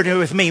right spirit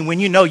with me,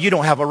 when you know you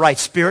don't have a right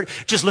spirit?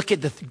 Just look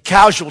at the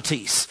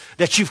casualties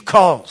that you've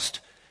caused.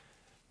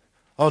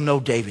 Oh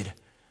no, David.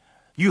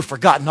 You've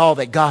forgotten all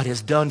that God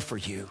has done for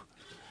you.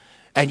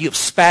 And you've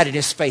spat in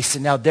his face,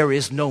 and now there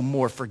is no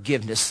more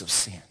forgiveness of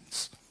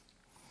sins.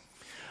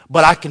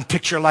 But I can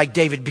picture like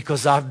David,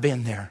 because I've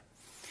been there.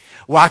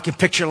 Well, I can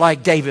picture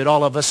like David.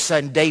 All of a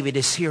sudden, David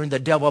is hearing the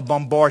devil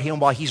bombard him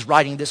while he's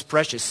writing this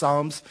precious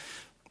Psalms.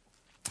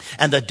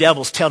 And the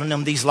devil's telling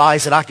him these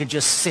lies that I can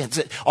just sense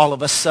it. All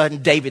of a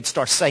sudden, David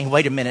starts saying,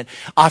 wait a minute,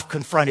 I've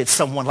confronted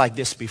someone like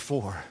this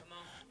before.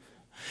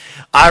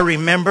 I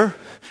remember,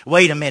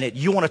 wait a minute,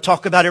 you want to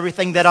talk about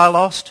everything that I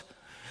lost?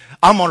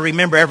 I'm going to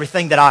remember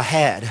everything that I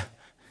had.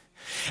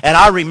 And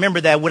I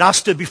remember that when I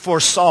stood before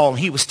Saul,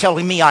 he was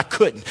telling me I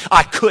couldn't.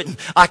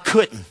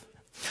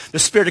 The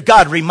Spirit of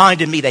God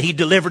reminded me that he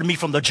delivered me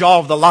from the jaw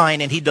of the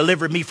lion and he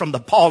delivered me from the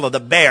paw of the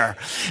bear.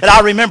 And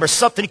I remember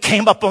something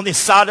came up on the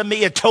inside of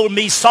me and told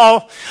me,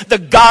 Saul, the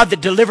God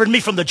that delivered me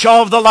from the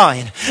jaw of the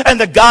lion and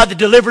the God that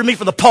delivered me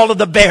from the paw of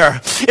the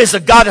bear is the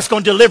God that's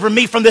going to deliver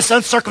me from this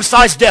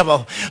uncircumcised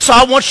devil. So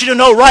I want you to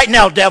know right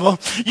now, devil,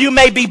 you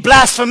may be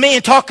blaspheming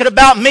and talking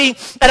about me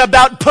and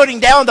about putting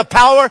down the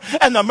power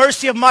and the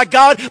mercy of my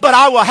God, but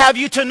I will have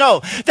you to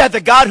know that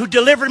the God who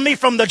delivered me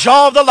from the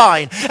jaw of the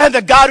lion and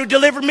the God who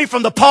delivered me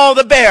from the paw of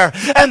the bear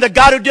and the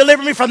God who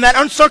delivered me from that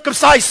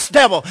uncircumcised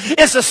devil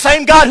is the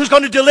same God who's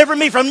going to deliver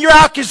me from your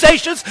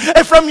accusations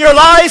and from your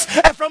lies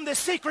and from this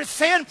secret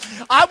sin.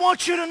 I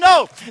want you to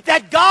know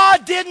that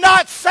God did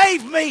not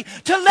save me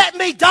to let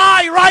me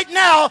die right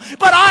now,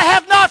 but I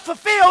have not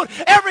fulfilled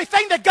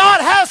everything that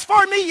God has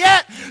for me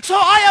yet. So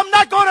I am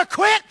not going to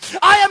quit.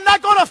 I am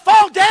not going to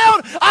fall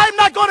down. I am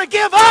not going to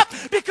give up,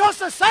 because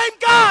the same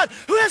God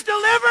who has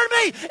delivered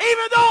me,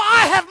 even though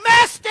I have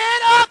messed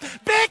it up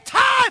big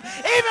time,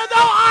 even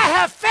though I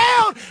have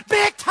failed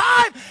big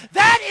time,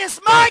 that is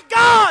my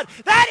God.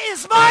 That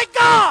is my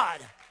God.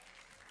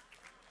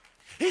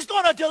 He's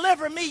going to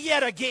deliver me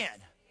yet again.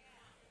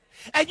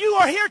 And you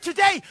are here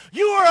today.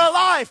 You are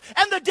alive.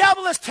 And the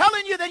devil is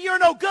telling you that you're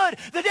no good.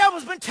 The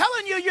devil's been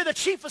telling you you're the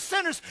chief of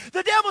sinners.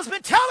 The devil's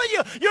been telling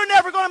you you're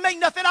never going to make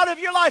nothing out of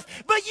your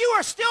life. But you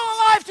are still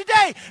alive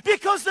today,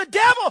 because the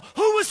devil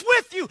who was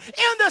with you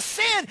in the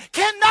sin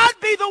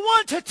cannot be the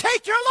one to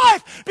take your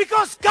life,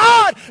 because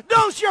God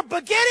knows your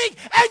beginning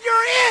and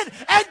your end.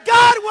 And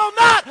God will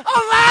not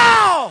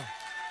allow.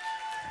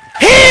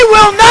 He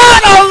will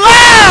not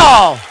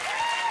allow.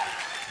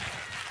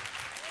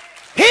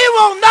 He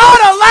will not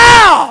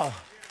allow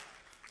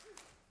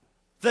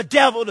the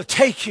devil to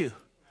take you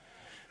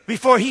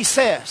before he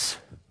says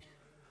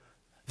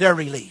they're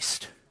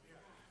released.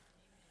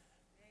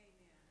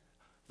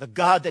 The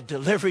God that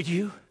delivered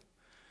you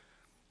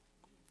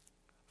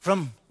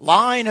from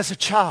lying as a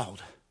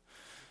child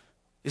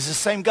is the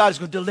same God who's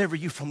going to deliver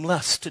you from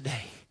lust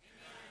today.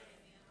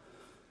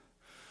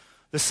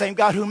 The same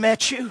God who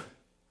met you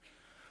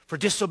for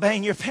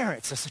disobeying your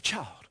parents as a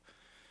child.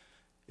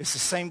 It's the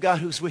same God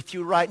who's with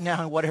you right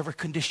now in whatever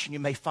condition you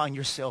may find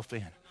yourself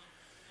in.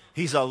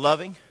 He's a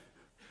loving,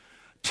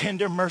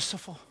 tender,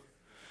 merciful,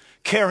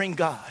 caring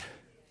God.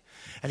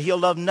 And he'll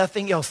love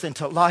nothing else than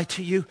to lie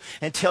to you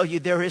and tell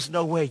you there is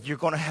no way you're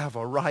going to have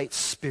a right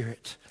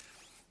spirit.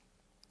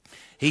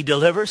 He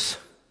delivers,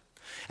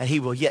 and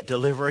he will yet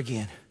deliver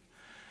again.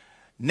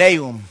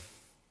 Nahum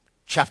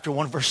chapter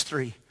 1 verse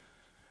 3.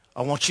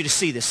 I want you to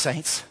see this,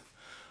 saints.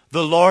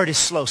 The Lord is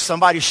slow.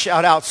 Somebody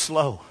shout out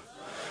slow.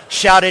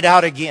 Shout it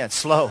out again,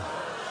 slow.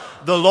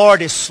 The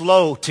Lord is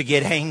slow to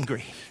get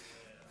angry,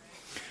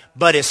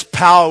 but his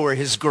power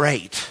is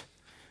great.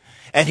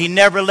 And he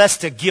never lets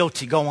the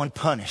guilty go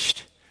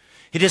unpunished.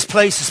 He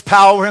displays his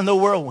power in the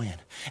whirlwind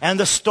and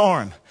the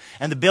storm,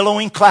 and the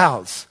billowing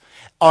clouds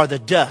are the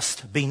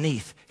dust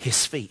beneath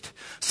his feet.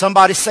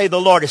 Somebody say,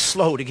 the Lord is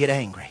slow to get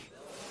angry.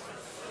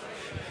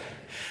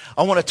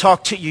 I want to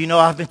talk to you. You know,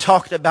 I've been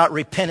talking about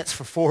repentance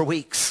for 4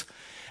 weeks.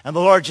 And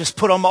the Lord just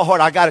put on my heart,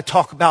 I got to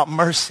talk about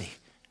mercy.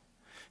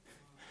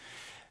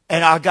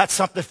 And I got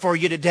something for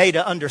you today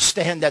to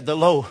understand that the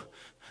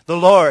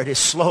Lord is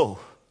slow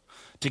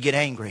to get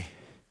angry.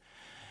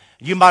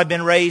 You might have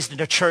been raised in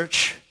a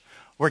church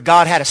where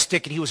God had a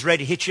stick and he was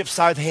ready to hit you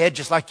upside the head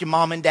just like your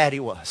mom and daddy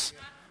was.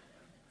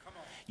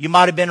 You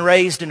might have been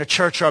raised in a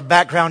church or a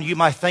background you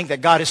might think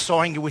that God is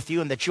so angry with you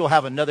and that you'll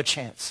have another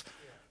chance.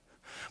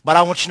 But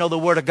I want you to know the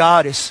Word of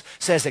God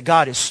says that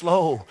God is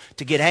slow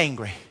to get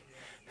angry.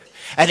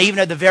 And even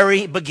at the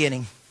very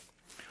beginning,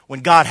 when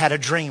God had a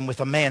dream with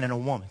a man and a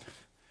woman,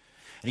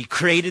 and he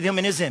created them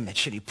in his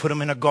image, and he put them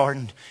in a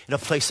garden, in a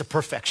place of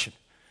perfection.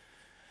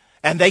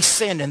 And they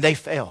sinned and they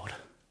failed.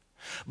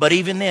 But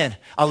even then,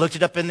 I looked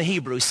it up in the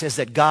Hebrew. It says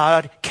that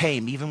God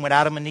came, even when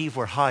Adam and Eve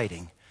were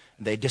hiding,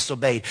 and they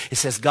disobeyed. It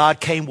says God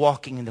came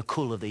walking in the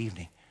cool of the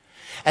evening.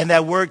 And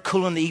that word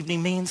cool in the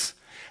evening means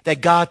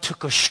that God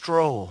took a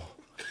stroll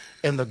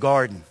in the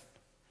garden.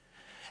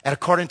 And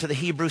according to the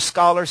Hebrew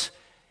scholars,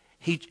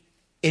 he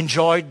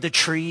enjoyed the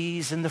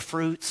trees and the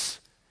fruits.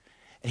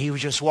 And he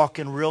was just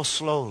walking real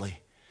slowly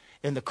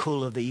in the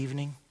cool of the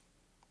evening,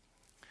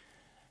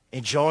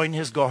 enjoying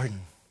his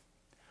garden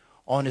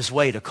on his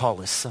way to call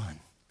his son.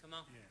 Come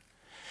on.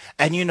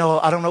 And you know,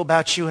 I don't know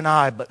about you and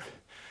I, but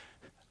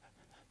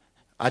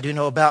I do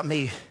know about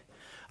me.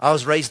 I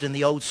was raised in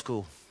the old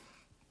school.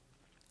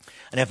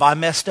 And if I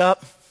messed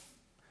up,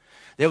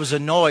 there was a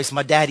noise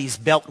my daddy's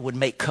belt would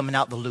make coming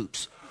out the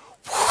loops.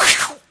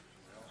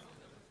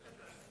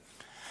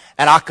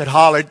 And I could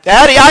holler,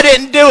 Daddy, I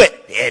didn't do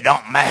it. It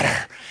don't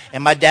matter.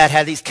 And my dad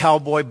had these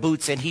cowboy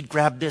boots, and he'd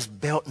grab this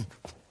belt and,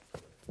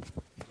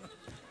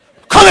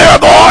 come here,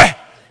 boy.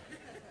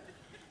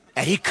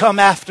 And he'd come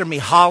after me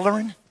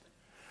hollering,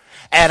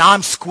 and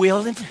I'm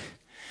squealing,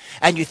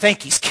 and you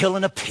think he's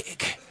killing a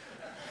pig.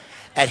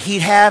 And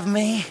he'd have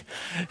me,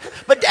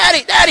 but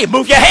Daddy,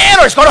 move your hand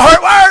or it's going to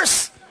hurt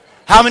worse.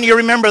 How many of you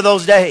remember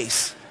those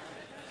days?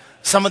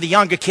 Some of the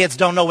younger kids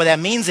don't know what that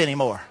means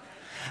anymore.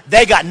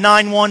 They got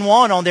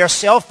 911 on their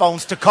cell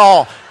phones to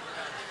call.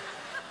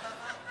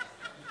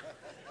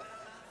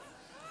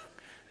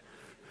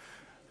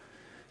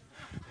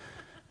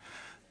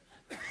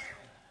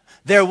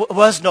 There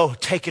was no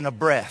taking a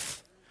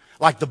breath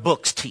like the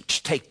books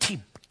teach. Take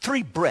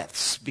 3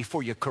 breaths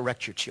before you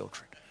correct your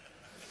children.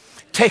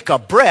 Take a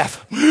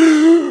breath.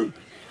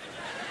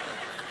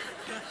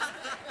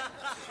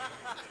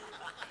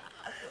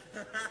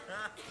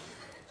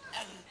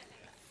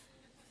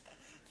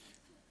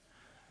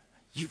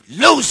 You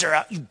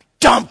loser, you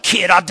dumb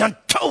kid, I done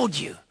told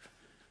you.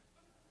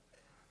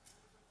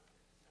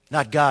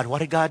 Not God. What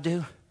did God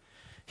do?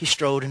 He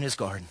strode in his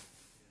garden.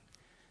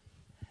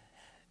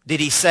 Did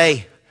he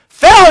say,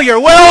 failure,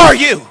 where are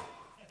you?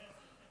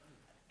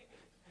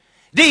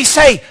 Did he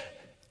say,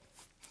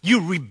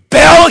 you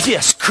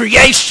rebellious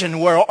creation,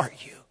 where are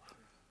you?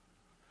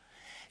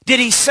 Did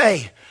he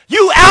say,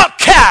 you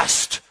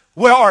outcast,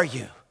 where are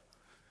you?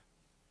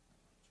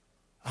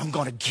 I'm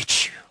going to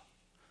get you.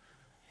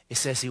 It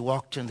says he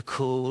walked in the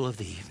cool of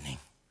the evening.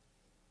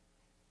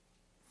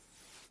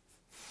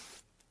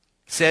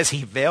 It says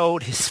he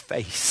veiled his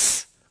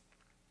face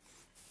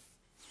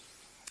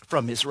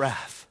from his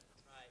wrath.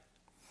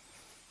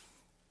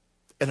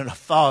 And in a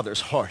father's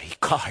heart he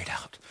cried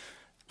out,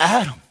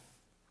 Adam,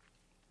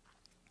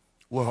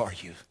 where are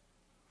you?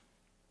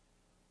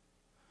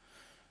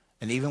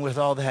 And even with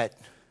all that,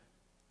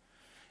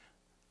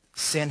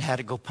 sin had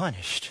to go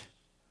punished.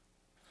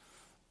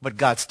 But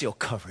God still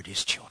covered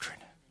his children.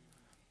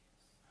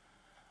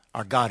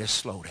 Our God is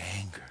slow to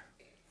anger.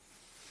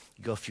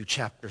 You go a few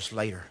chapters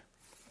later.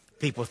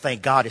 People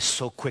think God is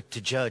so quick to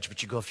judge,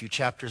 but you go a few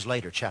chapters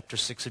later, chapter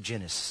 6 of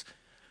Genesis.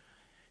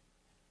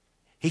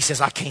 He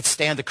says, I can't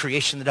stand the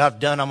creation that I've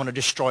done. I'm going to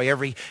destroy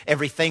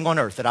everything on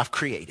earth that I've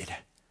created.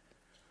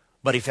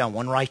 But he found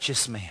one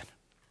righteous man.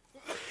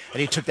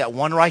 And he took that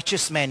one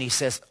righteous man. He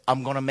says,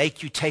 I'm going to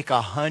make you take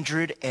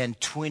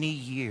 120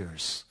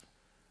 years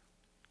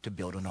to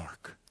build an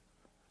ark.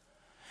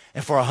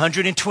 And for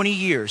 120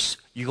 years,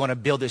 you're going to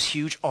build this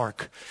huge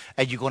ark.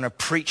 And you're going to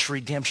preach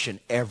redemption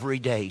every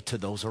day to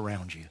those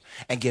around you.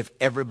 And give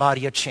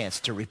everybody a chance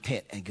to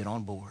repent and get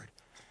on board.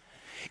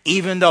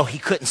 Even though he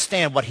couldn't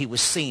stand what he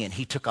was seeing,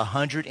 he took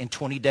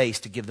 120 days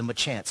to give them a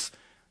chance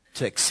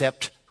to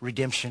accept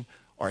redemption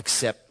or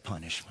accept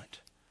punishment.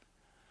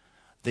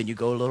 Then you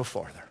go a little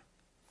farther.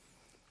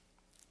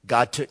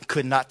 God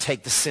could not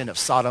take the sin of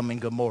Sodom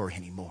and Gomorrah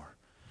anymore.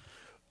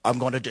 I'm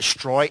going to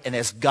destroy it. And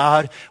as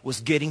God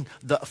was getting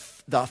the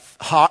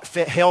hot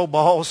hell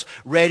balls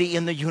ready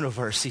in the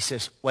universe, he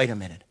says, wait a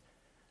minute.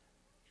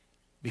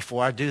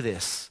 Before I do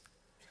this,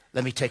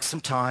 let me take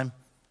some time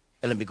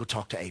and let me go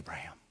talk to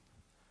Abraham.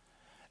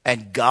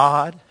 And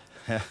God,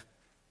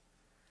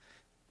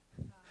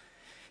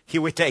 he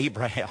went to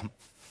Abraham.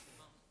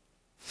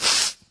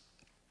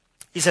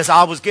 He says,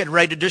 I was getting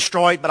ready to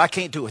destroy it, but I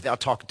can't do it without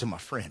talking to my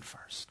friend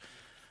first.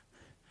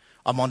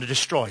 I'm going to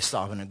destroy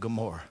Sodom and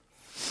Gomorrah.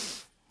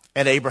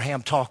 And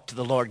Abraham talked to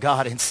the Lord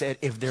God and said,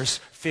 if there's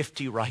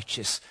 50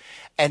 righteous.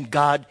 And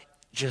God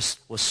just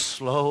was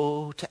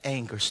slow to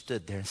anger,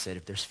 stood there and said,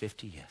 if there's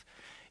 50, yes.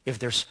 If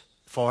there's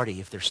 40,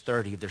 if there's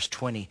 30, if there's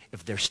 20,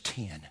 if there's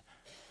 10,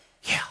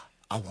 yeah,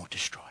 I won't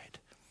destroy it.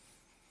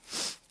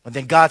 And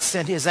then God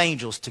sent his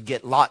angels to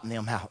get Lot and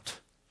them out.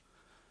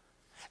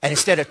 And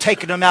instead of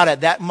taking them out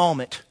at that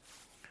moment,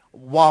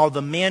 while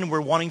the men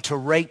were wanting to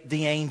rape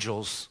the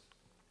angels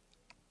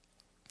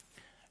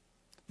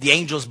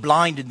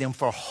blinded them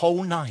for a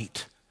whole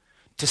night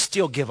to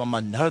still give them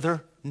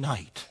another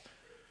night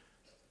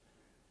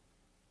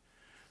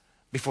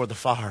before the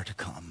fire to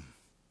come.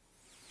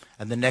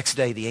 And the next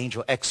day, the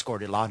angel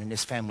escorted Lot and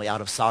his family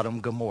out of Sodom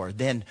and Gomorrah.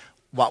 Then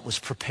what was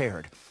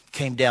prepared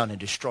came down and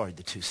destroyed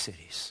the 2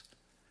 cities.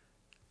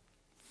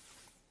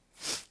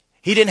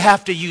 He didn't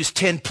have to use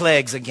 10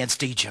 plagues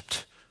against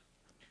Egypt.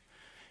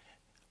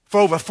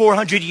 For over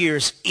 400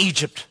 years,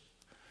 Egypt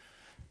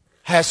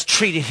has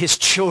treated his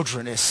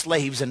children as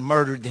slaves and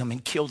murdered them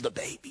and killed the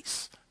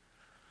babies.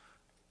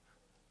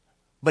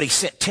 But he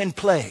sent 10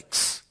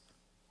 plagues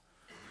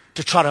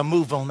to try to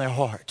move on their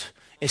heart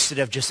instead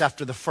of just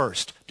after the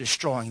first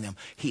destroying them.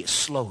 He is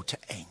slow to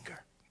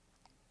anger.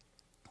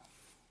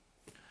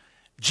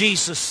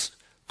 Jesus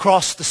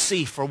crossed the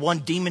sea for one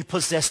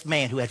demon-possessed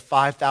man who had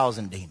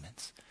 5,000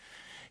 demons.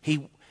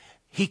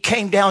 He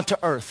came down to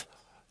earth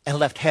and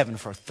left heaven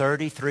for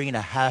 33 and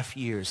a half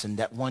years. And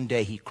that one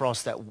day he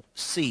crossed that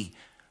sea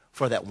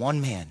for that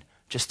one man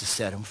just to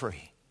set him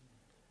free.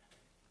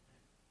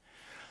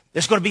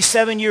 There's going to be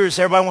 7 years.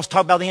 Everybody wants to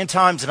talk about the end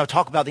times, and I'll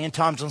talk about the end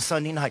times on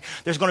Sunday night.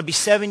 There's going to be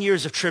 7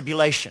 years of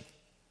tribulation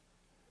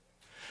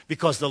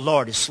because the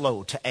Lord is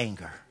slow to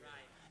anger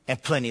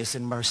and plenteous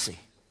in mercy.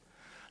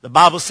 The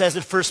Bible says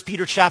in 1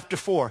 Peter chapter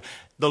 4,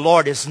 the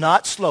Lord is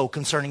not slow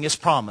concerning his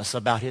promise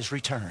about his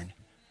return.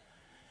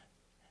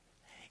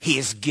 He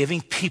is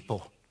giving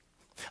people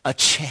a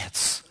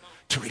chance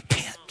to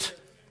repent.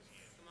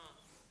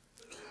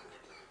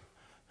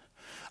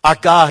 Our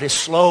God is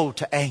slow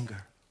to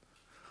anger,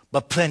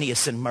 but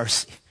plenteous in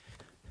mercy.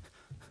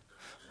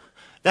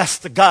 That's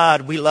the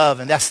God we love,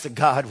 and that's the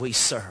God we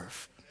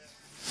serve.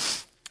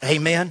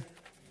 Amen.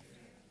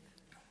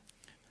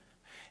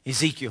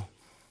 Ezekiel.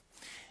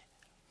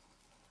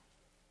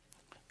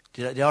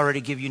 Did I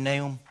already give you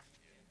Nahum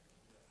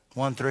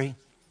 1:3?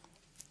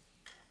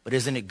 But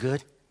isn't it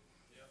good?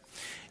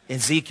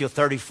 Ezekiel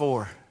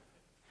 34.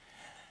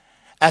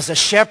 As a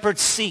shepherd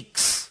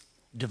seeks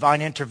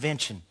divine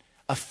intervention,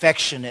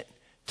 affectionate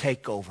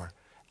takeover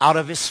out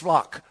of his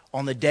flock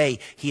on the day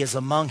he is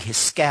among his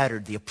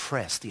scattered, the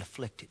oppressed, the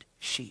afflicted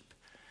sheep,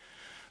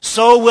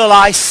 so will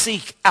I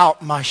seek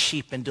out my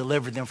sheep and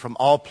deliver them from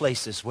all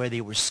places where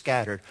they were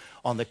scattered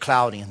on the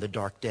cloudy and the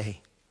dark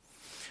day.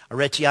 I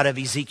read to you out of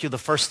Ezekiel. The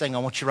first thing, I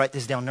want you to write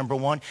this down. Number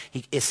one,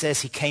 it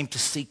says he came to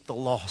seek the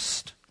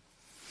lost.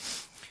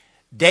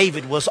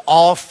 David was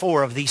all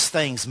four of these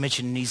things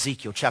mentioned in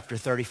Ezekiel chapter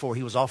 34.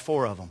 He was all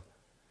four of them.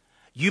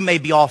 You may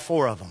be all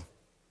four of them.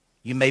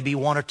 You may be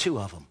one or two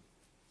of them.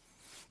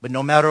 But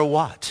no matter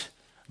what,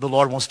 the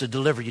Lord wants to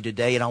deliver you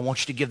today, and I want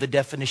you to give the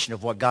definition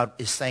of what God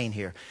is saying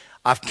here.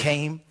 I've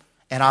came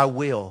and I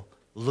will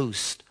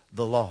loose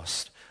the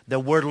lost. The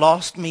word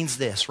lost means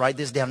this. Write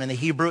this down. In the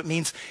Hebrew, it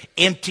means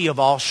empty of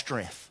all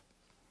strength.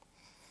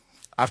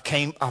 I've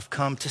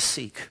come to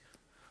seek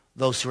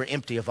those who are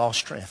empty of all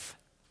strength.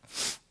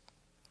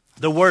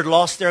 The word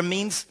lost there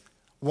means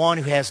one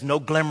who has no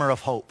glimmer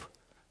of hope.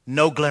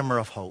 No glimmer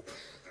of hope.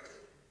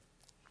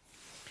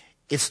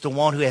 It's the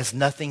one who has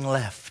nothing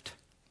left.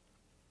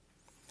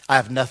 I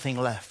have nothing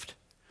left.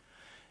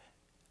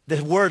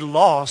 The word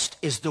lost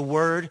is the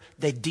word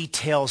that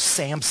details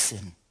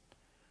Samson.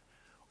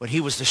 When he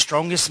was the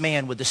strongest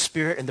man with the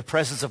Spirit and the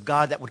presence of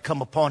God that would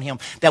come upon him,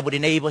 that would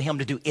enable him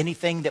to do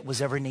anything that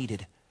was ever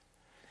needed.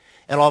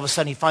 And all of a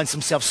sudden he finds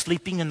himself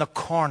sleeping in the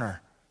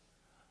corner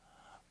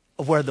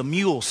of where the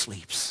mule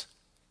sleeps,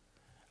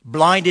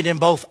 blinded in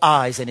both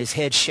eyes and his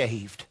head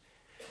shaved.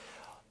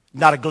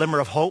 Not a glimmer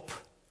of hope,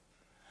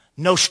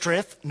 no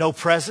strength, no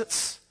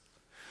presence.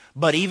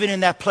 But even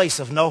in that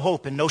place of no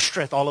hope and no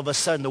strength, all of a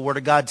sudden the Word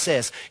of God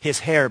says his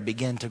hair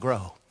began to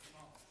grow.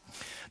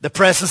 The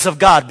presence of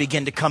God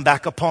began to come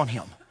back upon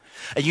him.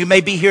 And you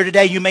may be here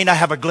today. You may not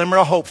have a glimmer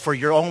of hope for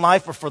your own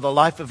life or for the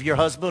life of your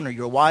husband or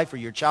your wife or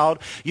your child.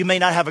 You may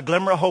not have a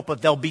glimmer of hope if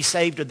they'll be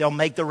saved or they'll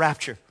make the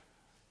rapture.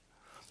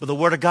 But the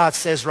Word of God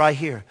says right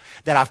here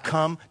that I've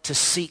come to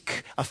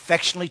seek,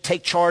 affectionately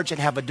take charge,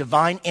 and have a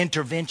divine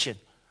intervention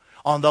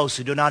on those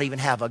who do not even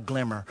have a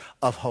glimmer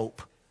of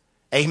hope.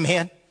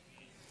 Amen.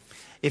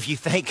 If you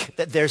think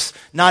that there's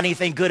not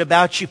anything good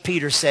about you,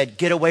 Peter said,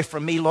 get away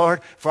from me,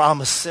 Lord, for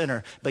I'm a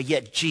sinner. But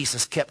yet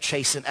Jesus kept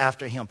chasing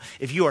after him.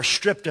 If you are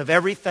stripped of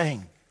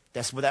everything,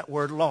 that's where that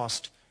word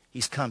lost,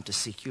 he's come to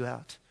seek you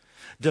out.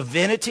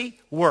 Divinity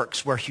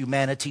works where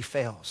humanity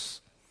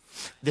fails.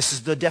 This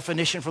is the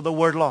definition for the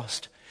word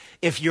lost.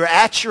 If you're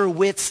at your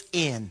wit's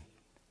end,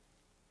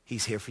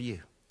 he's here for you.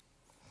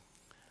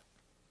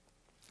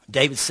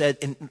 David said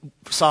in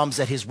Psalms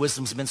that his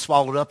wisdom's been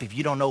swallowed up. If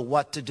you don't know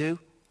what to do,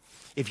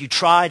 if you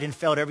tried and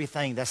failed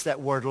everything, that's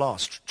that word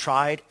lost.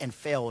 Tried and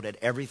failed at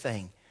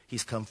everything,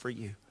 he's come for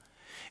you.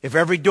 If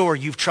every door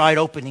you've tried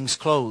opening's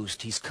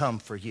closed, he's come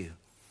for you.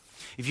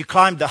 If you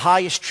climbed the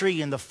highest tree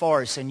in the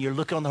forest and you're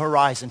looking on the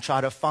horizon,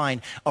 try to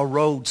find a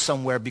road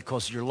somewhere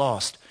because you're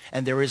lost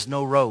and there is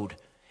no road,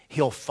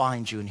 he'll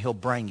find you and he'll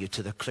bring you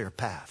to the clear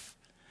path.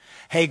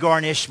 Hagar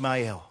and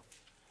Ishmael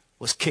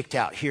was kicked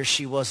out. Here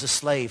she was a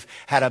slave,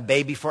 had a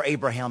baby for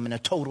Abraham in a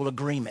total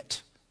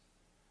agreement.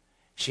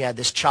 She had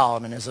this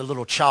child, and as a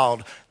little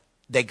child,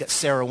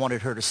 Sarah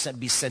wanted her to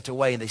be sent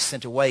away, and they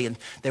sent away, and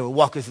they were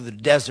walking through the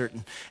desert,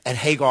 and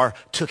Hagar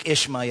took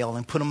Ishmael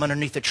and put him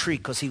underneath a tree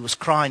because he was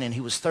crying and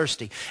he was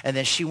thirsty. And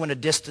then she went a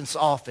distance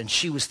off, and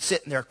she was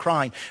sitting there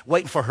crying,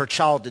 waiting for her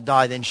child to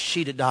die, then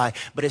she to die.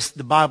 But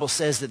the Bible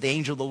says that the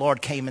angel of the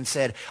Lord came and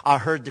said, I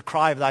heard the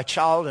cry of thy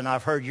child, and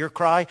I've heard your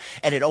cry.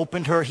 And it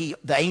opened her,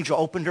 the angel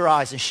opened her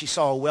eyes, and she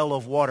saw a well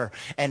of water,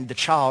 and the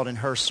child and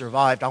her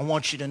survived. I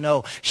want you to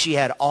know she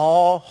had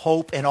all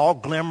hope, and all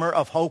glimmer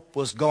of hope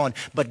was gone,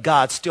 but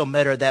God still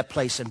met her at that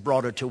place and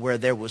brought her to where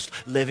there was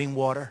living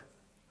water.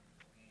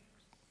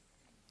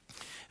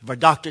 If a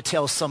doctor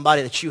tells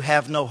somebody that you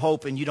have no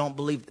hope and you don't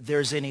believe that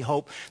there's any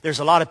hope, there's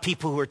a lot of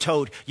people who are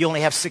told you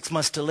only have 6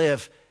 months to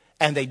live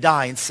and they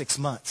die in 6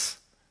 months.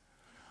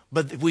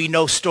 But we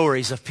know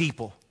stories of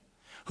people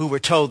who were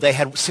told they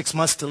had 6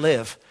 months to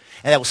live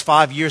And that was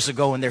 5 years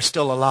ago, and they're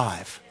still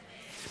alive.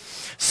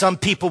 Some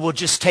people will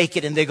just take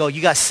it and they go, you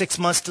got 6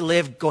 months to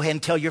live. Go ahead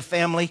and tell your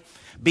family.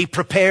 Be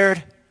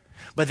prepared.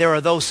 But there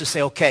are those who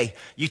say, okay,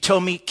 you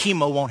told me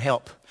chemo won't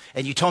help.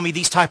 And you told me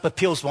these type of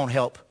pills won't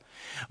help.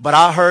 But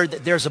I heard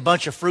that there's a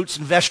bunch of fruits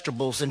and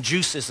vegetables and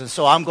juices, and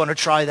so I'm going to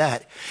try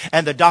that.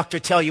 And the doctor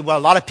tell you, well, a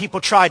lot of people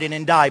tried it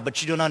and died,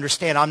 but you don't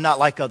understand. I'm not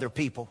like other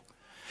people.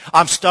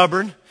 I'm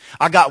stubborn.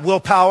 I got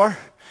willpower.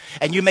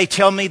 And you may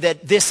tell me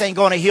that this ain't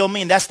going to heal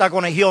me and that's not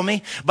going to heal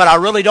me, but I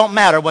really don't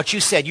matter what you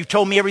said. You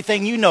told me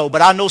everything you know,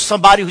 but I know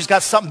somebody who's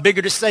got something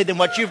bigger to say than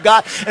what you've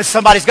got, and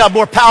somebody's got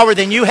more power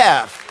than you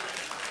have.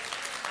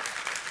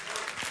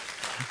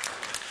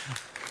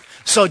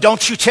 So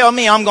don't you tell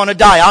me I'm going to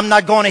die. I'm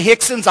not going to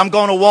Hickson's. I'm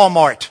going to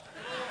Walmart.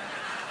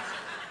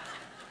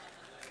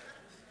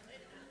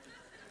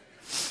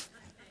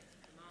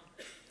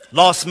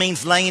 Lost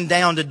means laying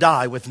down to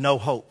die with no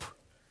hope.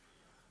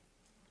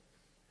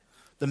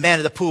 The man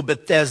at the pool of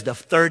Bethesda,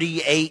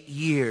 38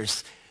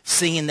 years,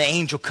 seeing the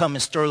angel come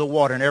and stir the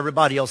water, and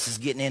everybody else is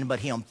getting in but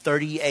him.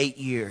 38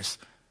 years.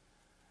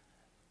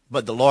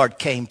 But the Lord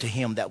came to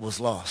him that was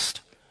lost.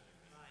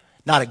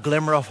 Not a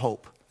glimmer of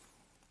hope.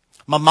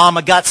 My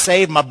mama got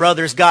saved. My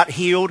brothers got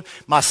healed.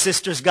 My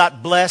sisters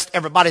got blessed.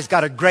 Everybody's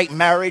got a great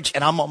marriage,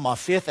 and I'm on my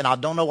 5th, and I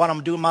don't know what I'm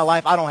going to do in my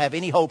life. I don't have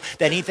any hope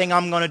that anything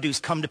I'm going to do is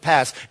come to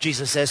pass.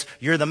 Jesus says,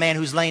 you're the man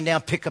who's laying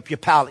down. Pick up your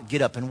pallet,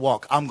 get up and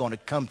walk. I'm going to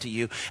come to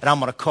you, and I'm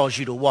going to cause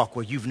you to walk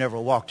where you've never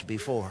walked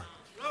before.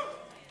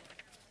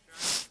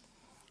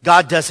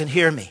 God doesn't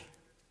hear me.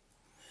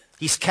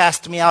 He's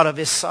cast me out of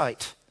his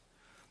sight.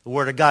 The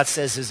word of God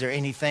says, is there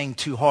anything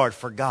too hard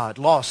for God?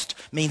 Lost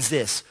means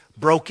this,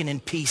 broken in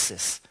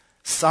pieces.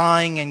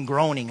 Sighing and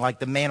groaning like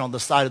the man on the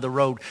side of the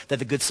road that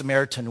the Good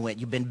Samaritan went.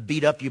 You've been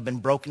beat up. You've been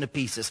broken to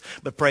pieces.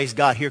 But praise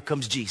God, here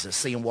comes Jesus.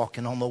 See him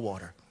walking on the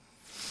water.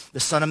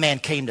 The Son of Man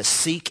came to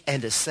seek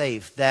and to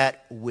save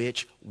that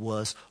which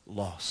was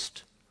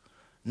lost.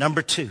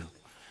 Number 2,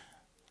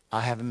 I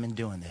haven't been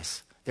doing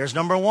this. There's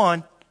number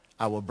 1,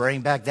 I will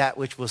bring back that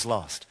which was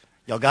lost.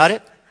 Y'all got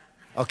it?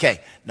 Okay,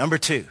 number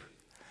 2,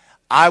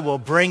 I will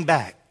bring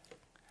back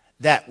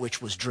that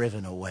which was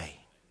driven away.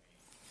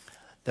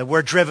 The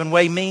word driven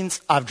away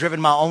means I've driven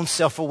my own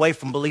self away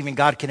from believing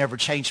God can ever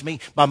change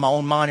me by my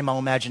own mind and my own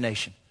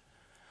imagination.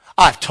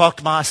 I've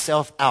talked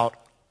myself out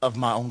of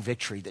my own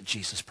victory that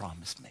Jesus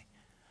promised me.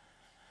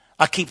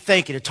 I keep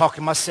thinking and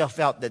talking myself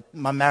out that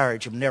my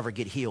marriage will never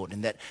get healed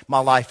and that my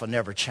life will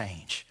never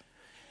change.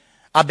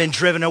 I've been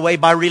driven away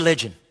by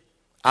religion.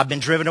 I've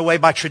been driven away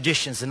by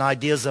traditions and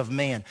ideas of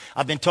men.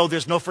 I've been told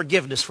there's no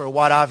forgiveness for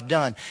what I've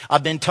done.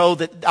 I've been told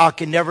that I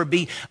can never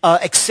be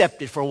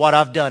accepted for what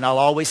I've done. I'll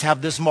always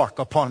have this mark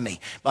upon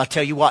me. But I'll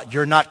tell you what,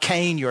 you're not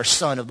Cain, you're a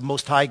son of the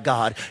Most High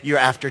God. You're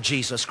after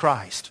Jesus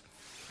Christ.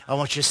 I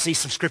want you to see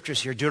some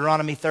scriptures here.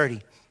 Deuteronomy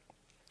 30.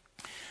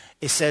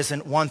 It says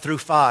in 1 through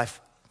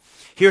 5.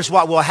 Here's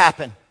what will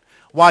happen.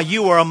 While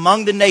you are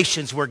among the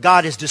nations where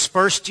God has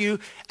dispersed you,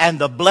 and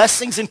the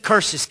blessings and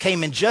curses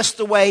came in just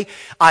the way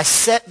I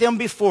set them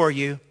before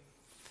you,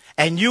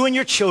 and you and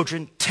your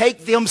children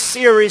take them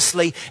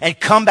seriously and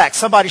come back.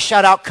 Somebody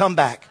shout out, come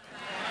back.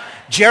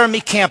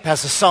 Jeremy Camp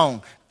has a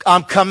song,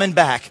 I'm coming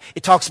back.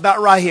 It talks about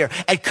right here.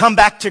 And come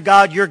back to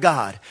God, your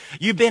God.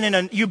 You've been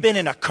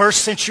in a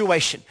cursed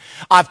situation.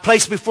 I've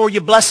placed before you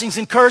blessings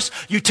and curse.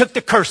 You took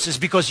the curses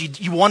because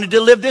you wanted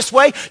to live this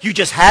way. You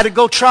just had to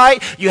go try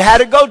it. You had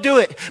to go do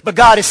it. But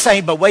God is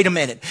saying, but wait a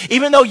minute.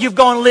 Even though you've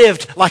gone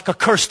lived like a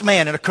cursed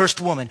man and a cursed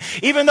woman,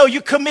 even though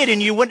you committed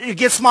and you went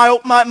against my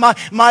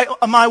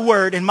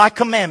word and my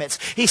commandments,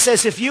 he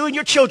says, if you and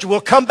your children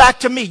will come back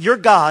to me, your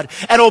God,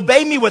 and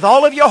obey me with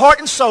all of your heart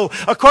and soul,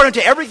 according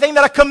to everything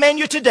that I command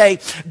you today,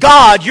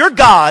 God, your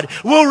God,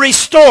 will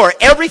restore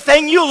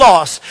everything you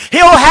lost.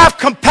 He'll have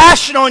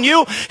compassion on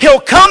you.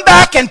 He'll come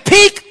back and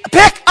pick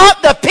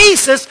up the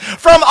pieces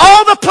from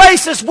all the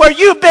places where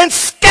you've been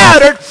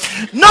scattered.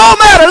 No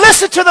matter,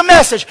 listen to the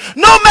message,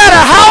 no matter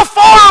how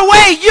far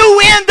away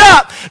you end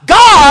up,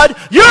 God,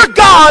 your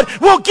God,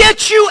 will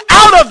get you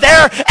out of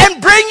there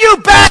and bring you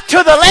back to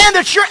the land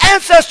that your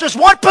ancestors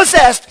once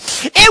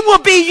possessed. It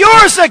will be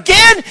yours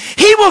again.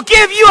 He will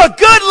give you a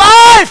good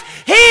life.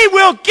 He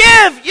will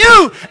give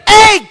you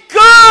a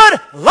good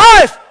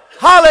life.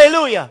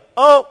 Hallelujah.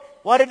 Oh,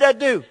 what did that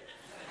do?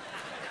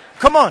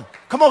 Come on.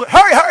 Come on.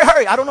 Hurry, hurry,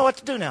 hurry. I don't know what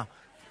to do now.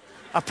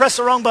 I pressed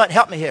the wrong button.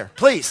 Help me here,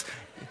 please.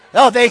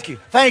 Oh, thank you.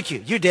 Thank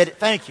you. You did it.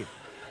 Thank you.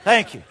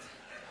 Thank you.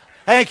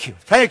 Thank you.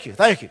 Thank you.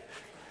 Thank you.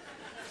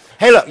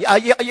 Hey, look,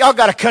 y'all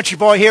got a country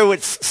boy here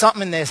with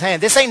something in his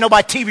hand. This ain't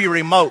nobody TV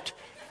remote.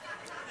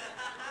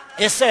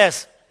 It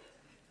says,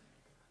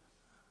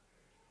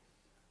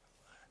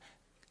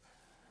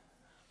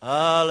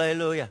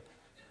 hallelujah.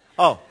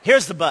 Oh,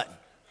 here's the button.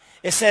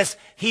 It says,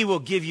 he will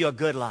give you a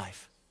good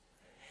life.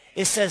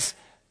 It says,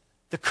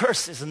 the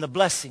curses and the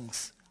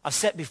blessings I've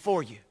set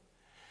before you.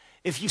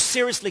 If you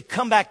seriously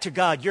come back to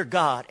God, your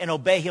God, and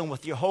obey him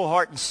with your whole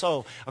heart and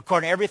soul,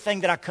 according to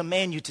everything that I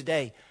command you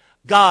today,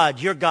 God,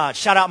 your God,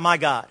 shout out my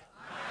God.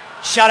 My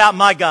God. Shout out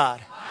my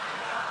God.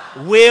 My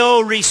God.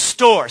 Will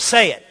restore,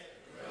 say it,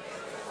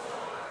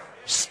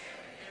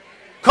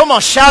 Come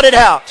on, shout it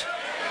out.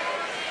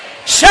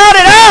 Shout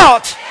it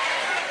out.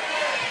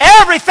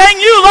 Everything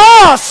you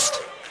lost,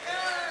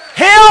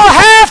 He'll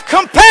have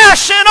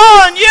compassion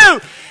on you.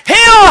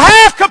 He'll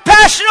have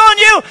compassion on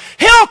you.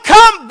 He'll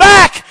come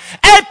back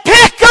and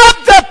pick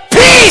up the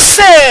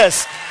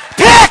pieces.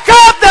 Pick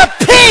up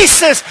the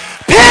pieces.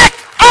 Pick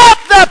up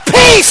the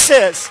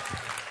pieces.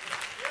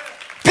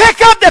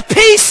 Pick up the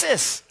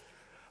pieces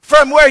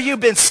from where you've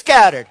been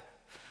scattered.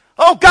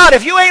 Oh God,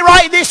 if you ain't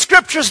writing these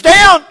scriptures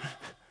down,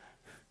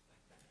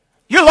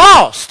 you're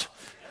lost.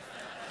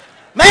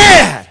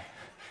 Man.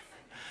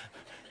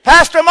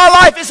 Pastor, my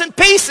life is in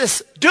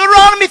pieces.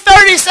 Deuteronomy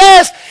 30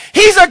 says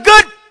he's a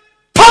good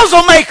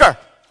puzzle maker.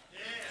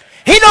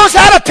 He knows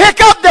how to pick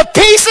up the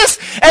pieces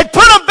and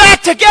put them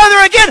back together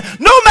again,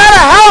 no matter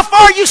how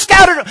far you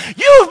scattered them.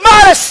 You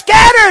might have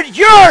scattered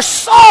your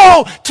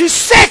soul to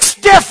 6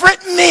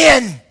 different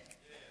men.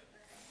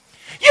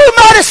 You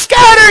might have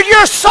scattered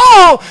your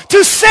soul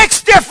to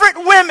 6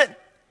 different women.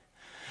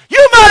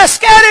 You might have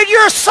scattered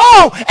your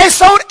soul and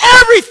sold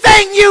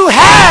everything you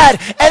had,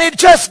 and it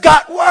just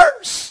got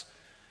worse.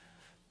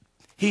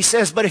 He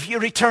says, but if you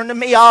return to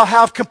me, I'll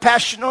have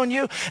compassion on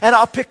you, and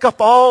I'll pick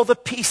up all the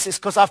pieces,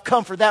 because I've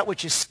come for that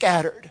which is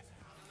scattered.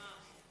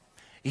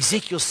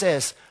 Ezekiel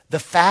says, the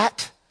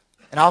fat,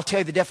 and I'll tell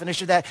you the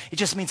definition of that, it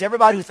just means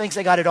everybody who thinks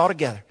they got it all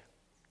together.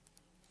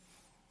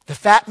 The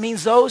fat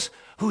means those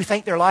who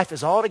think their life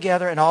is all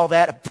together and all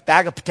that, a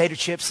bag of potato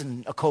chips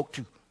and a Coke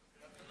too.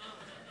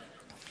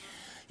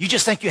 You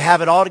just think you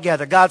have it all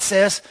together. God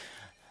says,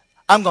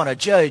 I'm going to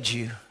judge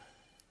you.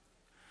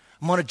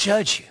 I'm going to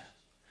judge you.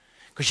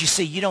 Because you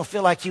see, you don't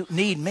feel like you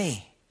need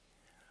me.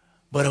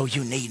 But oh,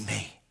 you need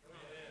me.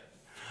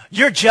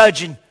 You're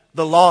judging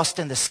the lost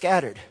and the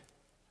scattered.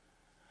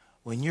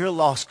 When you're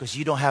lost because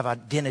you don't have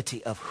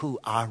identity of who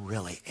I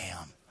really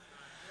am.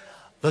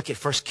 Look at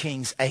 1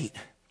 Kings 8.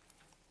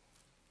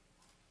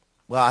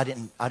 Well,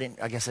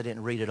 I guess I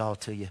didn't read it all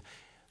to you.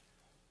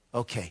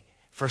 Okay.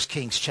 1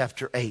 Kings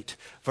chapter 8,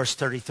 verse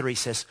 33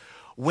 says,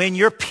 when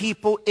your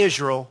people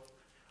Israel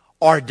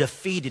are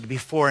defeated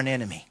before an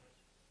enemy.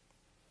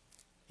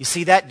 You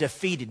see that?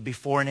 Defeated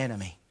before an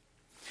enemy.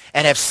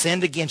 And have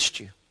sinned against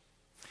you.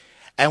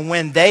 And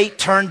when they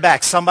turn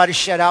back, somebody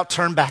shout out,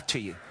 turn back to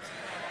you.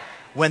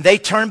 When they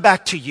turn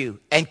back to you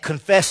and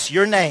confess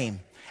your name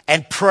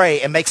and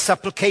pray and make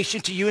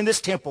supplication to you in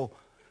this temple,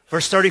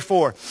 verse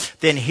 34,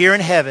 then hear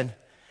in heaven,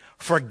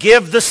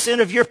 forgive the sin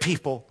of your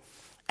people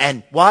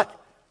and what?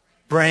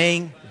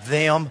 Bring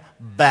them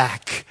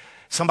back.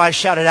 Somebody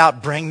shout it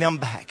out, bring them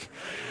back.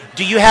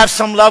 Do you have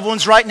some loved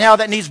ones right now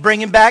that needs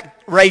bringing back?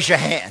 Raise your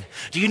hand.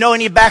 Do you know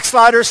any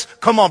backsliders?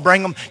 Come on,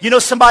 bring them. You know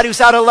somebody who's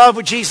out of love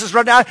with Jesus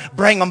right now?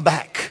 Bring them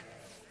back.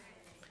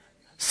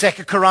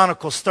 2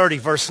 Chronicles 30,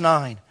 verse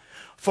 9.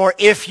 For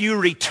if you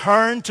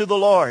return to the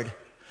Lord,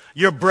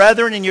 your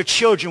brethren and your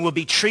children will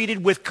be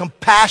treated with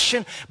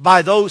compassion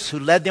by those who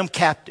led them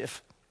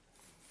captive,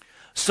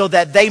 so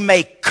that they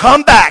may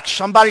come back.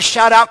 Somebody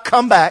shout out,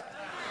 come back.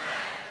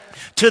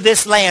 To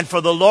this land,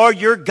 for the Lord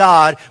your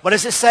God, what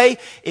does it say?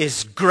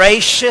 Is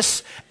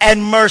gracious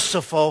and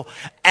merciful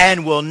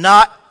and will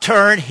not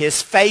turn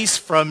his face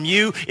from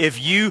you if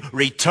you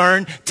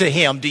return to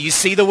him. Do you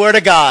see the word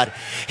of God?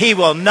 He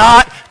will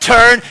not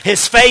turn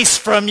his face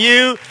from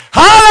you.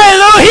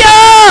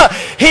 Hallelujah!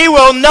 He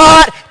will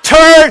not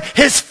turn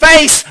his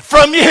face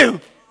from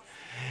you.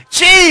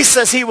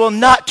 Jesus, he will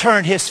not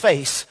turn his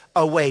face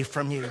away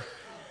from you.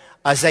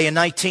 Isaiah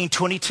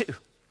 19:22.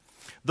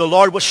 The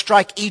Lord will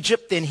strike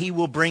Egypt, then he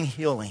will bring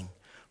healing.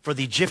 For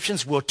the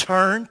Egyptians will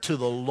turn to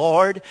the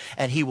Lord,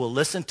 and he will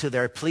listen to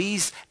their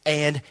pleas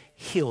and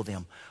heal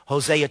them.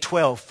 Hosea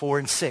 12, 4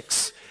 and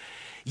 6.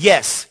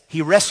 Yes,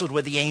 he wrestled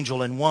with the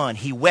angel and won.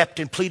 He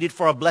wept and pleaded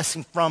for a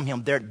blessing from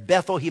him. There at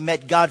Bethel, he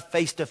met God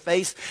face to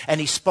face,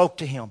 and he spoke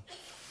to him.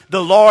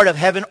 The Lord of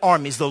heaven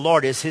armies, the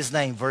Lord is his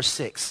name. Verse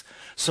 6.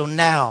 So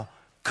now,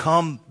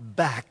 come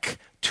back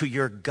to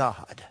your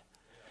God.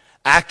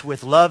 Act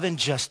with love and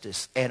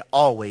justice and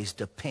always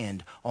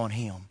depend on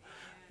him.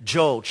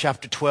 Joel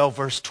chapter 12,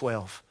 verse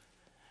 12.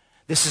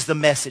 This is the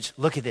message.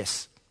 Look at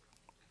this.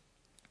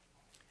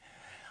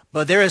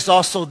 But there is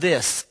also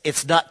this.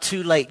 It's not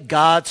too late.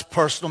 God's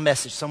personal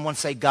message. Someone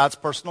say God's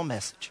personal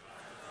message.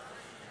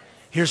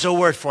 Here's a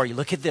word for you.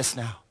 Look at this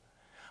now.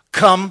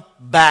 Come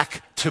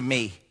back to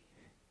me.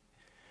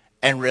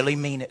 And really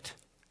mean it.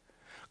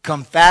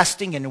 Come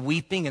fasting and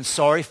weeping and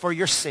sorry for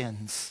your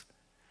sins.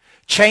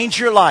 Change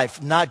your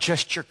life, not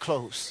just your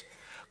clothes.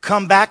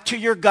 Come back to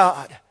your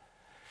God.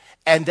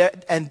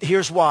 And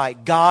here's why.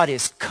 God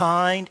is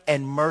kind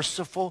and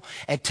merciful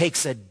and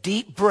takes a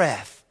deep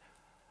breath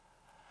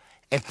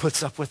and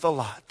puts up with a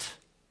lot.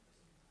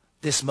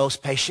 This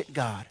most patient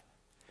God.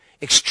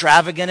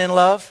 Extravagant in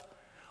love.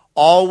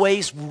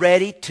 Always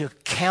ready to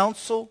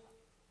counsel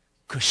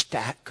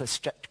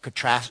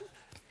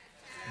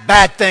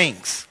bad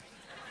things.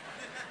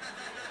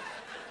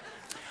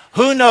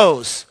 Who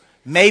knows?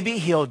 Maybe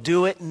he'll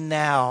do it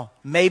now.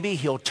 Maybe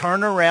he'll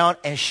turn around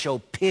and show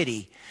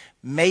pity.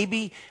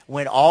 Maybe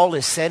when all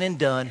is said and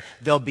done,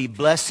 there'll be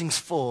blessings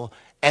full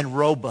and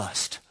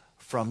robust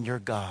from your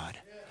God.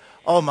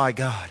 Oh, my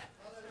God.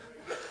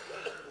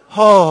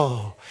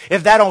 Oh,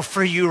 if that don't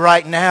free you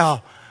right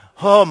now,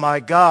 oh, my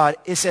God.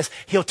 It says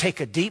he'll take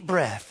a deep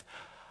breath.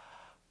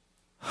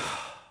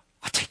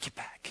 I'll take you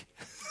back.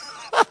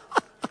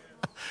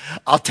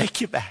 I'll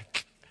take you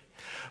back.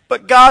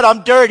 But God,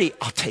 I'm dirty.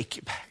 I'll take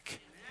you back.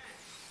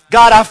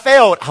 God, I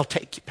failed. I'll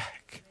take you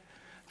back.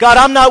 God,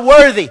 I'm not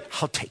worthy.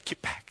 I'll take you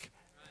back.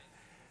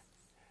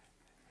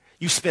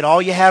 You spent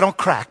all you had on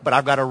crack, but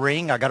I've got a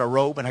ring, I got a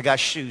robe, and I got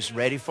shoes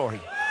ready for you.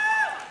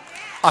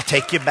 I'll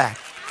take you back.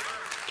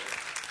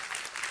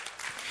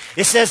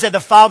 It says that the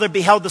Father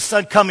beheld the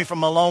Son coming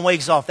from a long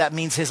ways off. That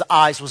means his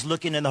eyes was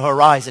looking in the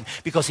horizon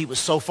because he was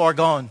so far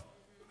gone.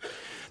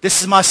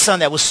 This is my son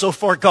that was so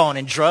far gone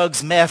in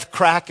drugs, meth,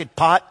 crack, and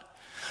pot.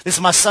 This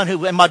is my son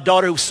and my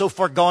daughter who was so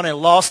far gone and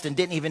lost and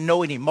didn't even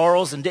know any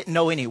morals and didn't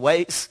know any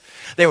ways.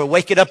 They were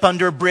waking up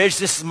under a bridge.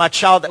 This is my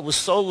child that was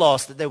so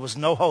lost that there was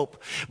no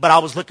hope. But I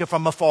was looking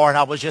from afar and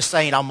I was just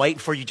saying, I'm waiting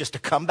for you just to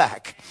come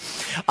back.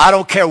 I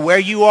don't care where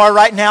you are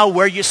right now,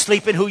 where you're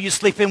sleeping, who you're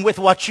sleeping with,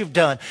 what you've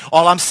done.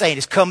 All I'm saying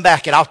is come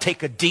back and I'll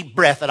take a deep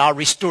breath and I'll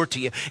restore to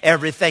you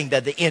everything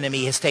that the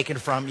enemy has taken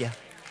from you.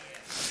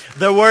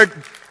 The word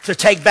to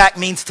take back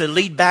means to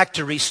lead back,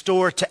 to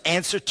restore, to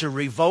answer, to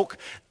revoke.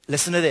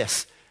 Listen to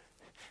this.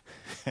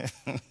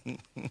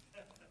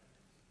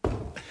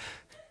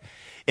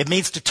 It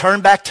means to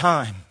turn back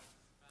time.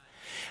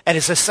 And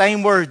it's the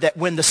same word that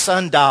when the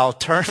sundial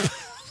turned.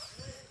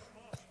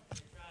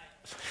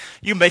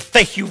 You may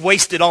think you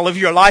wasted all of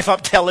your life. I'm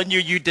telling you,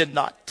 you did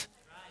not.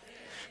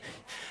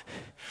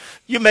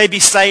 You may be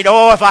saying,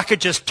 oh, if I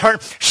could just turn.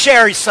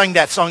 Cher sang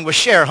that song with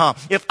Cher, huh?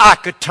 If I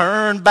could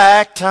turn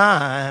back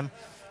time.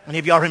 Any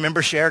of y'all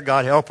remember Cher?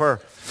 God help her.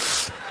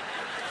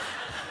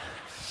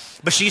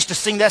 But she used to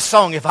sing that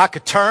song, if I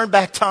could turn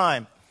back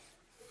time.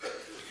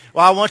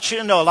 Well, I want you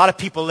to know a lot of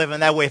people live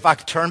in that way. If I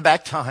could turn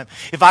back time.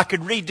 If I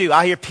could redo.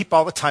 I hear people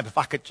all the time, if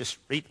I could just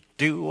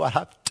redo what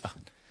I've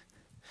done.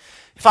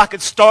 If I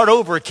could start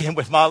over again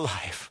with my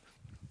life.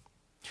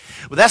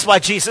 Well, that's why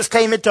Jesus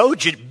came and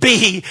told you,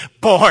 be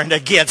born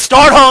again.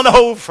 Start on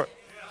over.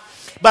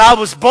 But I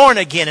was born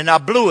again and I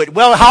blew it.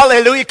 Well,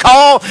 hallelujah.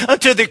 Call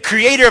unto the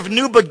creator of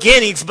new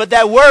beginnings. But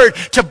that word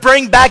to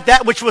bring back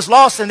that which was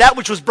lost and that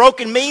which was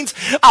broken means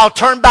I'll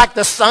turn back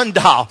the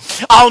sundial.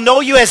 I'll know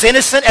you as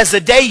innocent as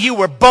the day you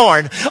were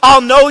born.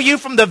 I'll know you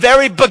from the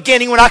very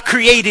beginning when I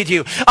created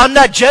you. I'm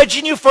not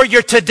judging you for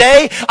your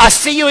today. I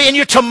see you in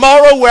your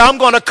tomorrow where I'm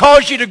going to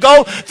cause you to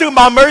go through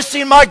my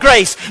mercy and my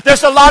grace.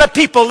 There's a lot of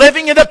people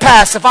living in the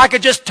past. If I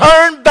could just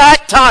turn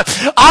back time.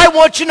 I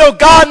want you to know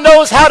God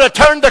knows how to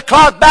turn the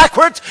clock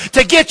backwards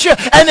to get you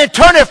and then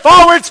turn it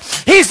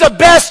forwards. He's the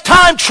best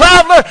time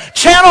traveler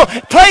channel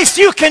place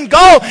you can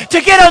go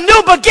to get a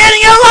new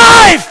beginning in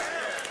life.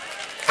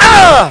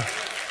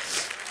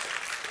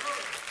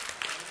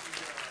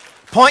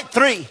 Point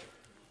 3.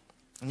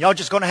 And y'all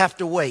just going to have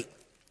to wait.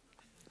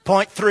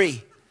 Point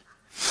 3.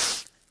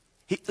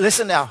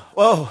 Listen now.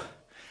 Whoa.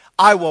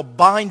 I will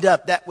bind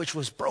up that which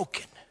was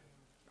broken.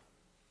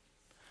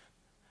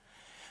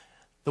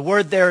 The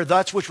word there,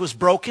 that which was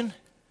broken,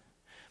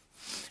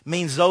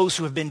 means those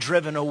who have been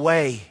driven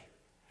away.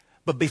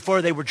 But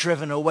before they were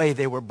driven away,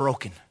 they were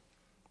broken.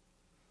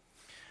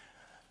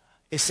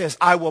 It says,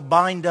 I will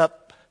bind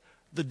up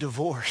the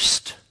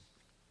divorced.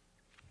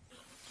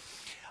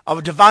 I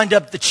will bind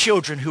up the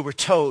children who were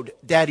told,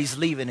 Daddy's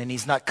leaving and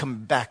he's not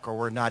coming back, or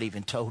we're not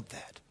even told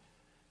that.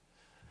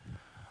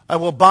 I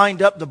will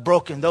bind up the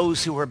broken,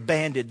 those who were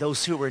abandoned,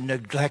 those who were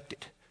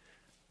neglected.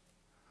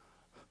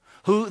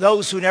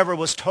 Those who never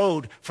was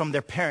told from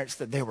their parents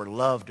that they were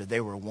loved or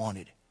they were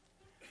wanted.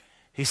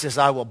 He says,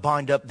 I will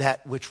bind up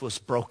that which was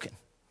broken.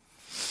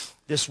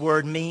 This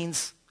word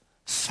means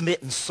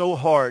smitten so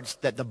hard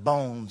that the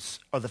bones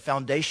or the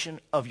foundation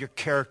of your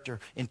character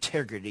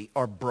integrity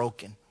are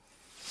broken.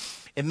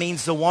 It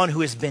means the one who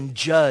has been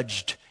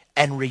judged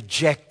and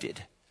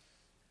rejected.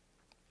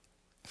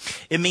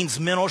 It means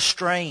mental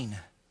strain.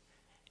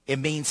 It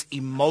means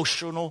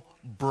emotional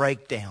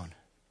breakdown.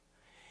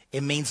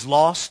 It means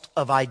loss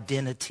of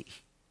identity.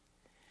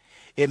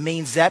 It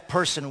means that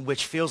person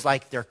which feels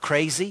like they're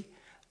crazy,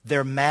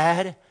 they're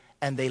mad,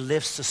 and they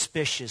live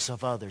suspicious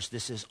of others.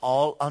 This is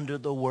all under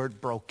the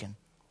word broken.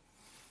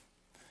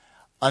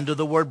 Under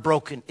the word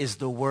broken is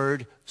the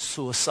word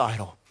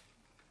suicidal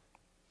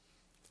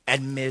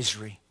and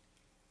misery.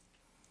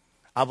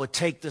 I would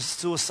take the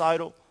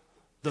suicidal,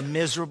 the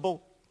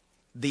miserable,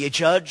 the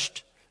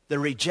judged, the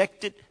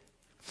rejected,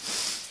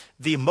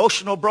 the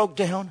emotional broke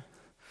down,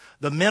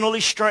 the mentally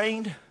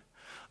strained,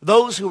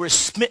 those who are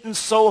smitten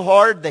so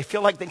hard they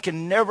feel like they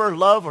can never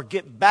love or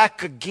get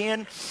back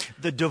again,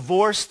 the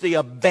divorced, the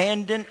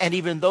abandoned, and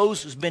even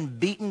those who's been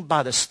beaten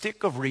by the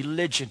stick of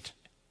religion.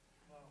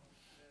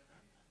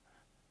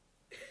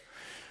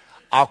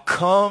 I'll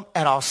come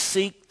and I'll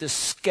seek the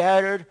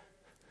scattered,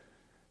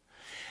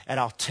 and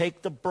I'll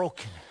take the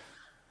broken,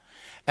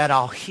 and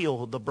I'll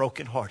heal the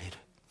brokenhearted.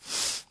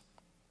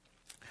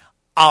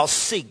 I'll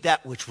seek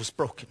that which was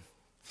broken.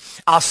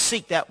 I'll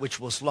seek that which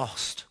was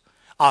lost.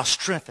 I'll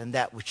strengthen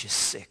that which is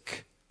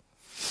sick.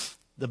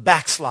 The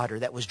backslider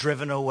that was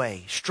driven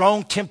away.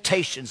 Strong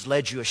temptations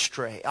led you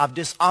astray. I've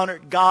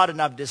dishonored God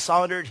and I've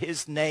dishonored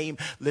his name.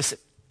 Listen,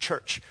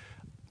 church,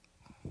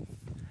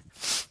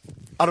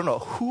 I don't know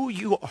who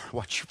you are,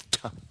 what you've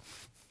done.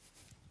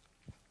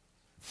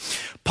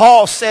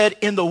 Paul said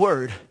in the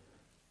word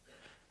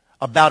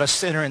about a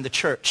sinner in the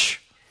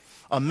church,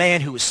 a man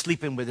who was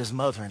sleeping with his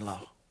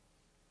mother-in-law.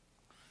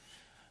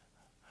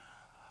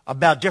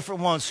 About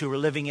different ones who were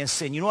living in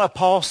sin. You know what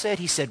Paul said?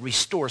 He said,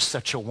 restore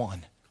such a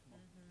one.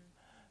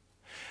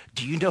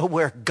 Do you know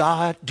where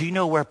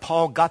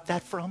Paul got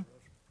that from?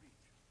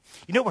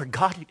 Do you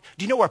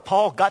know where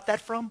Paul got that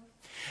from?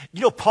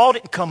 You know, Paul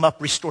didn't come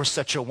up, restore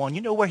such a one.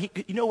 You know where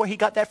he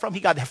got that from?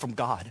 He got that from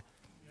God.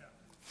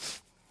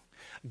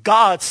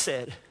 God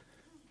said,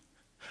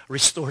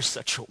 restore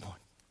such a one.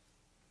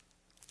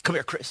 Come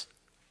here, Chris.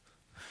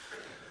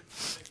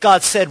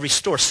 God said,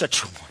 restore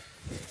such a one.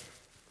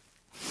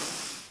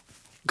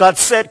 God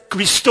said,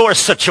 restore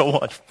such a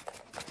one.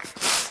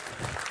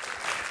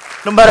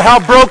 No matter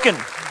how broken,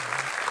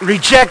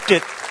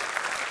 rejected,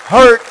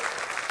 hurt,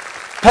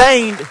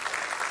 pained,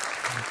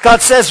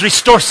 God says,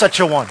 restore such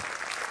a one.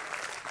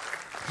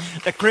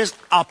 That Chris,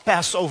 I'll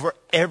pass over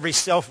every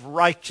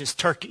self-righteous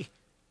turkey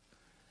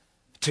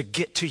to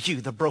get to you,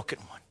 the broken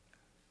one.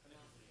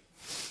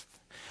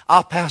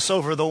 I'll pass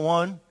over the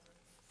one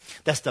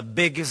that's the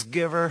biggest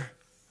giver,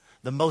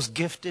 the most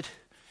gifted,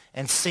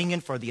 and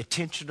singing for the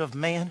attention of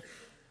man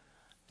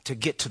to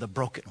get to the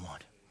broken one.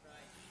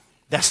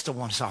 That's the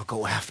ones I'll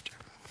go after.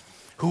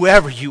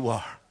 Whoever you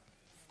are,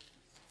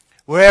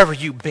 wherever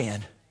you've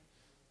been.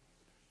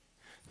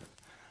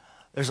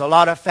 There's a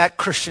lot of fat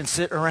Christians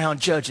sitting around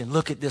judging.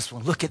 Look at this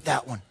one. Look at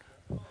that one.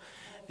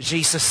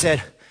 Jesus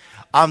said,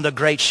 I'm the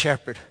great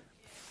shepherd.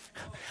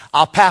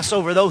 I'll pass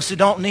over those who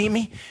don't need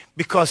me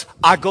because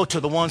I go to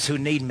the ones who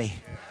need me.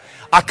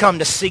 I come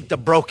to seek the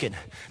broken.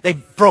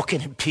 They've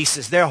broken in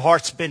pieces. Their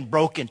heart's been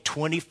broken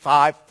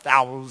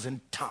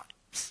 25,000 times.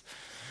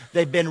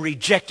 They've been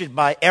rejected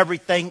by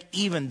everything.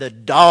 Even the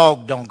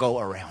dog don't go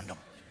around them.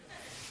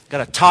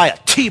 Got to tie a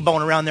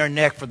T-bone around their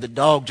neck for the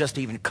dog just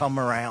to even come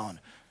around.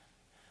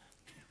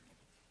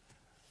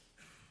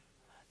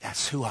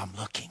 That's who I'm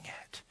looking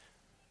at.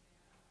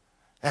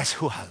 That's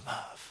who I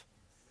love.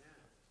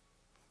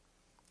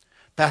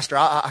 Pastor,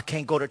 I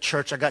can't go to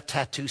church. I got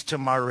tattoos to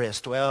my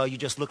wrist. Well, you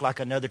just look like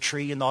another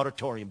tree in the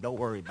auditorium. Don't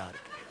worry about it.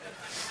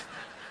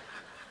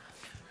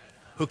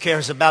 Who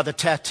cares about the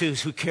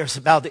tattoos? Who cares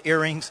about the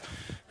earrings?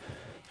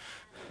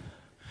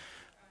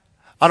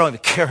 I don't even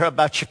care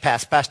about your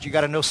past. Pastor, you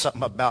got to know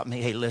something about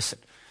me. Hey, listen.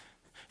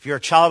 If you're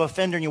a child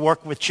offender and you're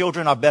working with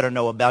children, I better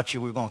know about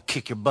you. We're going to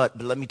kick your butt.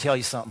 But let me tell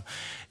you something.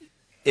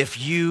 If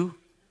you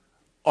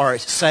are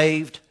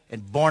saved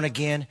and born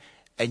again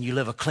and you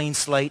live a clean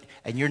slate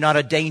and you're not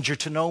a danger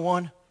to no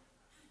one,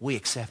 we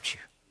accept you.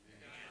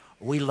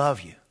 We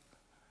love you.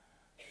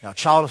 Now,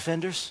 child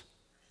offenders,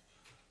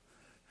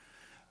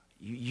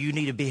 you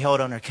need to be held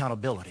under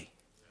accountability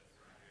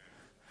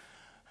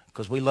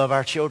because we love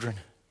our children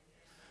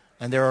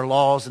and there are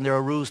laws and there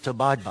are rules to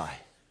abide by.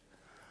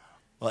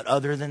 But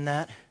other than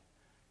that,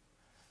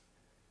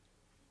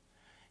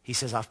 he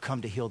says, I've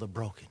come to heal the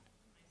broken.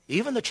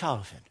 Even the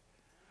child offender.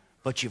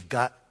 But you've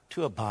got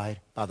to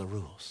abide by the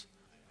rules.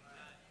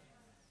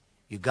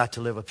 You've got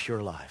to live a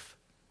pure life.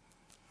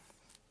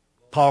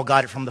 Paul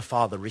got it from the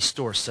Father.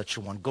 Restore such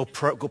a one. Go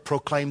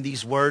proclaim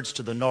these words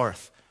to the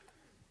north.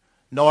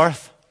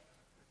 North.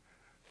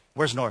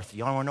 Where's north?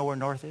 Y'all want to know where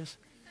north is?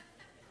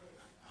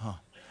 Huh.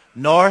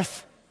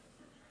 North.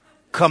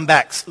 Come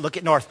back. Look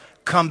at north.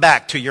 Come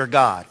back to your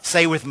God.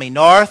 Say with me.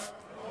 North.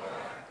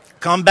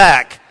 Come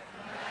back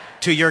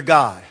to your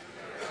God.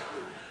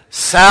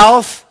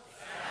 South,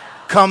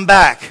 come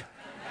back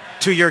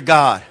to your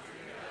God.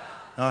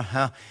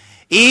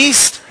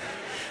 East,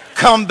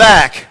 come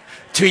back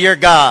to your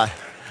God.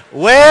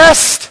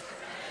 West,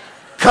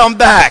 come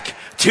back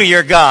to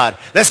your God.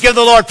 Let's give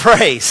the Lord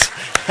praise.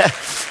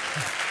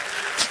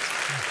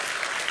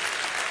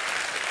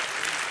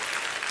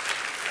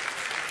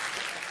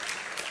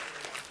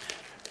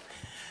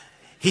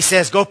 He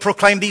says, go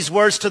proclaim these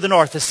words to the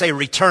north and say,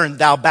 return,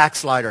 thou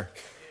backslider,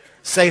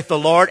 saith the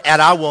Lord, and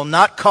I will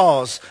not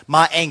cause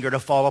my anger to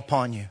fall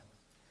upon you.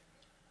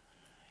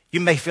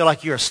 You may feel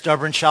like you're a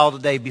stubborn child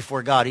today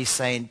before God. He's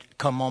saying,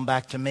 come on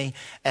back to me,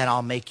 and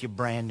I'll make you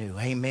brand new.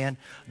 Amen?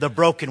 The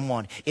broken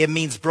one. It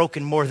means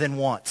broken more than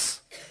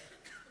once.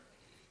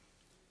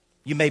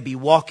 You may be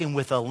walking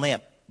with a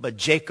limp, but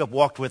Jacob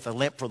walked with a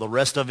limp for the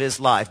rest of his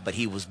life, but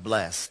he was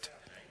blessed.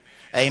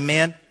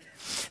 Amen?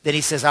 Then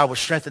he says, I will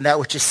strengthen that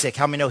which is sick.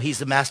 How many know he's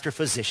the master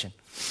physician?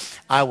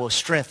 I will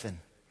strengthen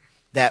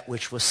that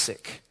which was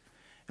sick.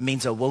 It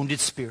means a wounded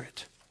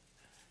spirit.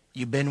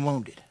 You've been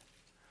wounded.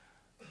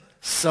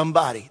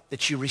 Somebody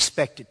that you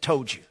respected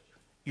told you,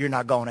 you're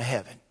not going to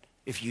heaven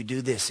if you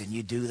do this and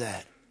you do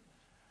that.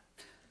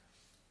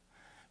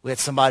 We had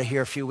somebody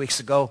here a few weeks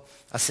ago.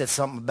 I said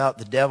something about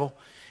the devil.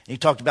 And he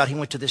talked about he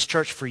went to this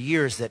church for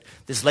years that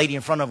this lady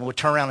in front of him would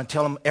turn around and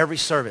tell him every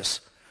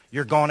service,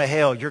 You're going to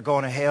hell. You're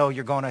going to hell.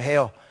 You're going to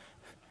hell.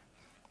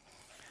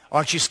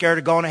 Aren't you scared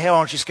of going to hell?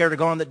 Aren't you scared of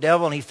going to the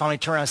devil? And he finally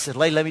turned around and said,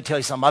 Lady, let me tell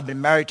you something. I've been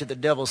married to the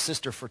devil's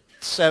sister for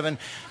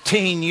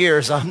 17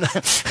 years. I'm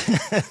not,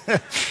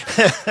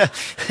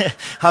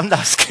 I'm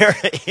not scared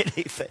of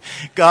anything.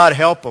 God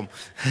help him.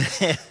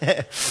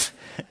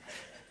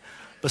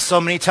 But so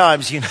many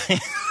times, you know,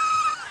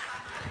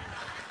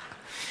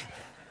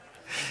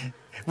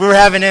 we were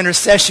having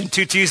intercession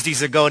 2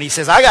 Tuesdays ago, and he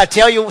says, I got to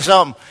tell you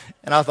something.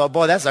 And I thought,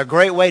 boy, that's a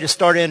great way to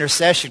start an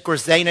intercession. Of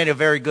course, they ain't a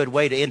very good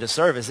way to end a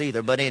service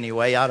either. But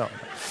anyway, I don't know.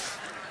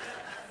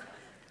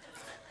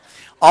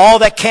 All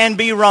that can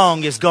be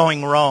wrong is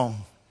going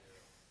wrong.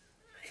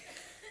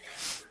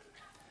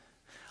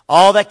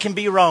 All that can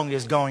be wrong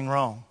is going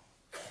wrong.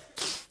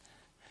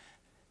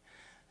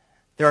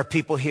 There are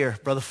people here,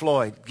 Brother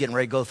Floyd, getting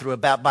ready to go through a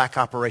back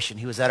operation.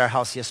 He was at our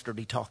house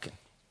yesterday talking.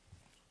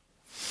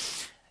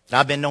 And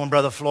I've been knowing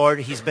Brother Floyd.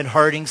 He's been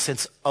hurting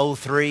since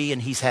 2003,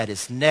 and he's had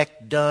his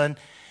neck done,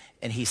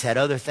 and he's had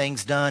other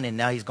things done, and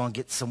now he's going to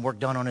get some work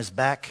done on his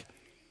back.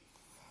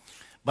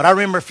 But I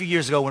remember a few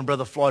years ago when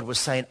Brother Floyd was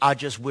saying, I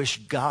just wish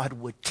God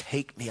would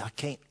take me. I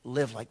can't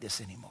live like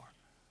this anymore.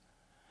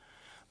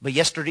 But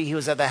yesterday he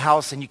was at the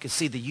house, and you could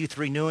see the youth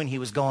renewing. He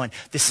was going,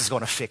 this is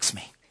going to fix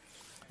me.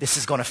 This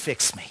is going to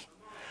fix me.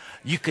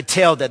 You could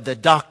tell that the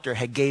doctor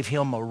had gave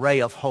him a ray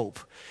of hope.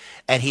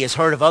 And he has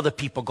heard of other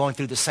people going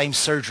through the same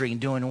surgery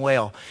and doing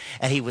well.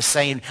 And he was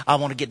saying, I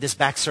want to get this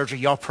back surgery.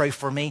 Y'all pray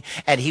for me.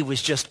 And he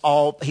was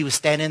he was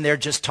standing there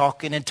just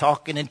talking and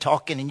talking and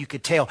talking. And you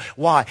could tell.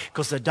 Why?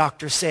 Because the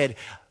doctor said,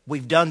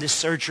 we've done this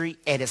surgery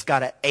and it's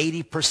got an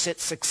 80%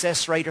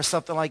 success rate or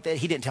something like that.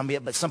 He didn't tell me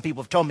it, but some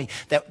people have told me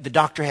that the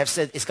doctor have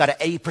said it's got an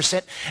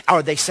 80%.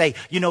 Or they say,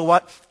 you know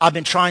what? I've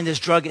been trying this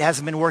drug. It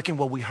hasn't been working.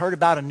 Well, we heard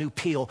about a new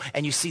pill.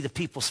 And you see the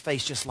people's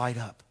face just light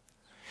up.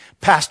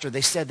 Pastor,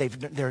 they said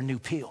they're a new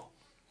pill.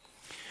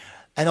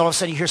 And all of a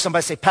sudden you hear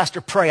somebody say,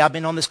 Pastor, pray. I've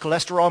been on this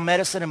cholesterol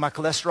medicine and my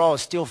cholesterol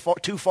is still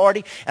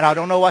 240 and I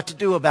don't know what to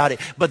do about it.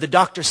 But the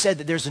doctor said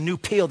that there's a new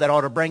pill that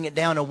ought to bring it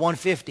down to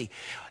 150.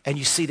 And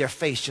you see their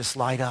face just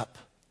light up.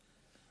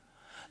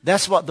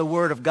 That's what the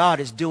Word of God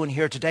is doing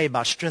here today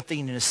about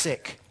strengthening the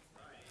sick.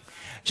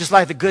 Just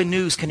like the good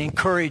news can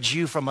encourage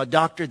you from a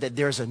doctor that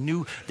there's a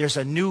new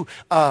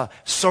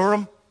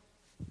serum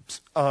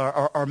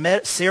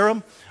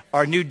serum.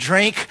 Or a new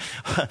drink,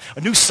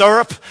 a new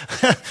syrup,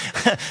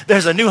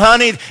 there's a new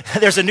honey,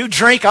 there's a new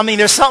drink. I mean,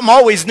 there's something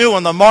always new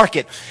on the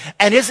market.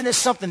 And isn't it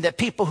something that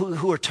people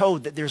who are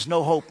told that there's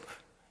no hope,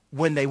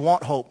 when they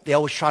want hope, they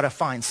always try to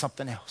find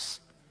something else?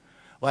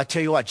 Well, I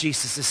tell you what,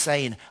 Jesus is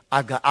saying,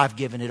 I've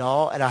given it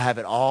all, and I have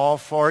it all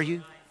for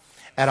you,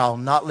 and I'll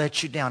not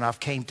let you down. I've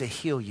came to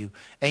heal you.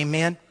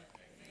 Amen?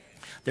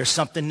 There's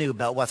something new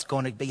about what's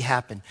going to be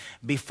happen.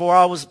 David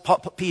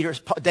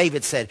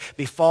said,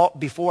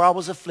 before I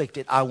was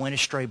afflicted, I went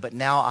astray, but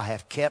now I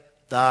have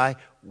kept thy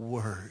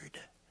word.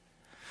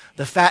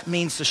 The fat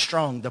means the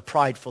strong, the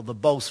prideful, the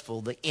boastful,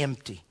 the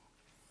empty.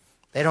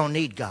 They don't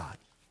need God.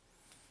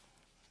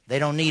 They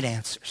don't need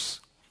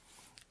answers.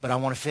 But I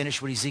want to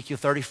finish with Ezekiel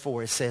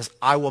 34. It says,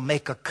 I will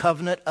make a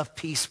covenant of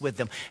peace with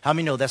them. How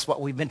many know that's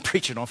what we've been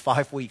preaching on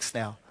 5 weeks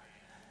now?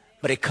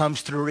 But it comes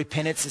through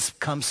repentance. It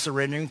comes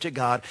surrendering to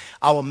God.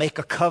 I will make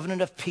a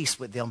covenant of peace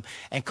with them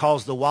and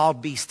cause the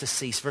wild beasts to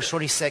cease. Verse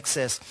 26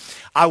 says,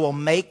 I will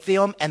make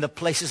them and the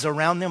places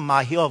around them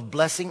my hill of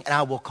blessing, and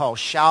I will cause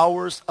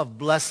showers of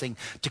blessing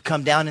to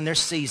come down in their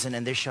season,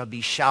 and there shall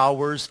be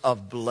showers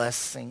of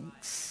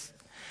blessings.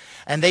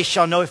 And they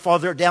shall know,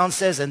 farther down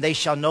says, and they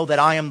shall know that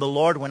I am the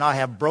Lord when I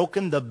have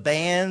broken the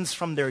bands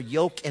from their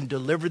yoke and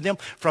delivered them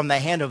from the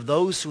hand of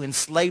those who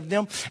enslaved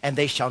them. And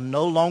they shall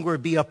no longer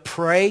be a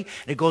prey.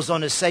 And it goes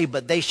on to say,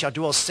 but they shall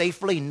dwell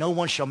safely. No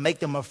one shall make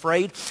them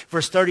afraid.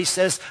 Verse 30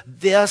 says,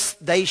 this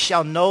they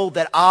shall know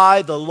that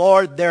I, the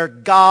Lord their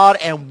God,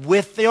 am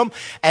with them.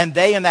 And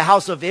they in the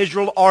house of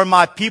Israel are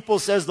my people,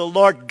 says the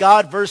Lord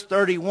God. Verse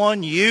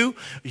 31, you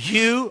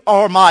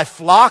are my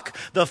flock,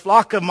 the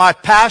flock of my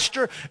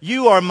pasture.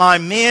 You are my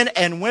men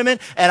and women,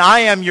 and I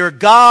am your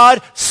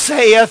God,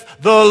 saith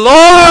the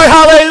Lord.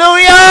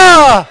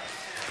 Hallelujah!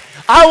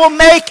 I will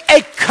make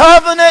a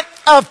covenant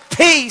of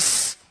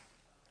peace,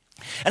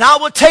 and I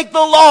will take the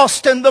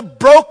lost and the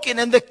broken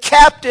and the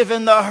captive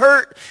and the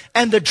hurt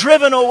and the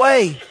driven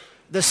away,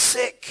 the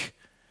sick,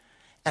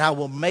 and I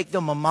will make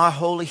them on my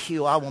holy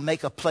hill. I will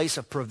make a place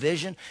of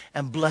provision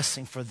and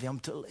blessing for them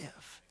to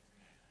live.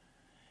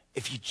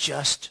 If you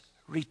just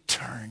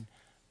return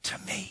to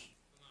me.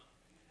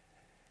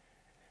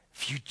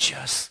 If you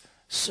just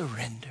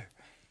surrender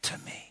to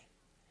me.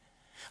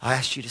 I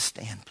ask you to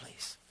stand,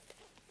 please.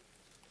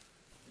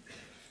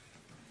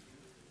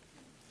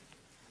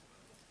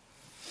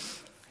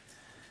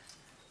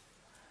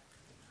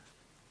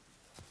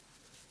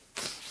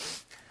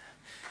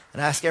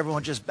 And I ask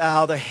everyone just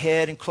bow their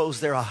head and close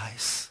their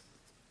eyes.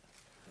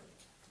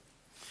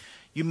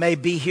 You may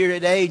be here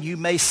today and you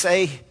may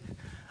say,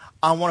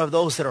 I'm one of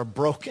those that are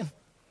broken.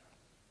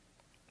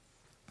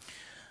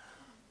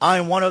 I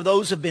am one of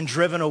those who have been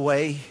driven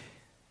away.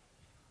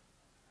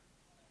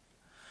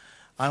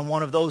 I'm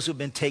one of those who've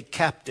been taken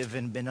captive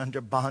and been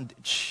under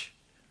bondage.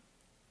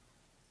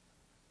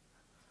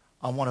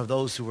 I'm one of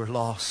those who were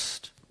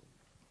lost.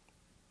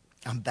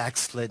 I'm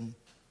backslidden.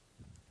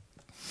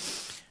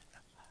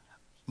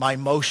 My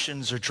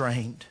emotions are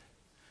drained.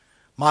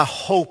 My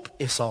hope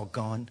is all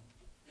gone.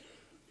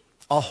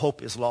 All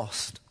hope is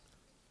lost.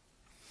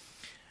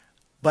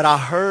 But I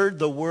heard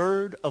the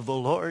word of the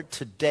Lord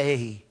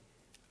today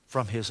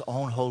from his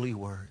own holy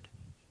word.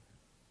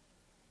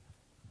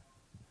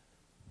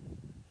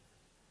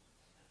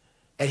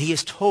 And he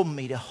has told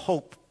me to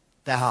hope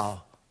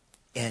thou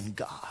in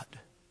God.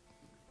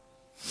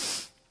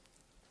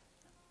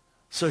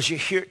 So as you're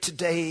here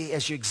today,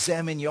 as you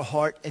examine your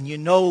heart and you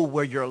know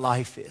where your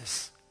life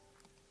is,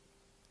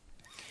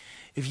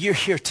 if you're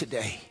here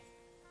today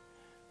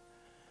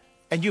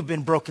and you've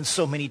been broken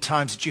so many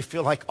times that you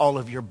feel like all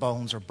of your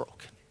bones are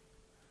broken,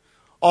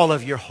 all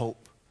of your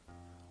hope,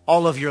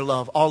 all of your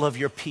love, all of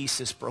your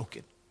peace is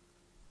broken,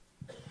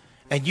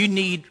 and you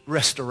need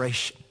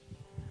restoration,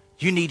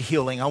 you need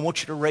healing, I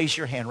want you to raise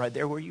your hand right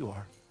there where you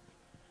are.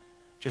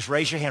 Just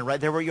raise your hand right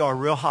there where you are,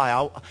 real high.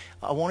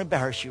 I won't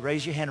embarrass you.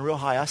 Raise your hand real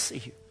high. I see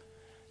you.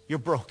 You're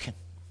broken.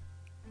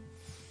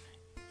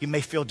 You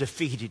may feel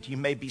defeated. You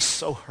may be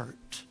so hurt.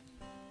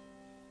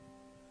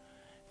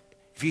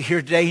 If you're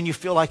here today and you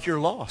feel like you're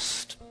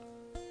lost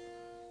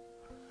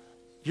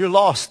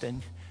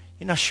and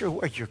you're not sure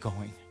where you're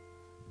going,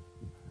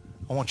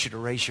 I want you to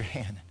raise your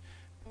hand.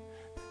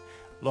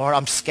 Lord,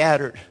 I'm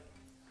scattered.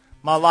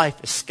 My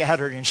life is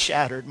scattered and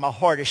shattered. My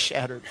heart is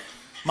shattered.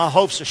 My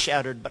hopes are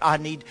shattered, but I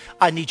need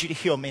you to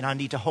heal me, and I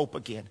need to hope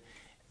again.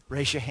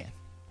 Raise your hand.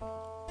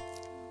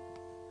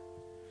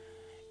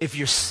 If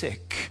you're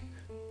sick,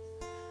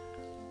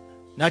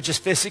 not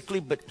just physically,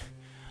 but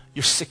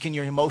you're sick in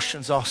your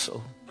emotions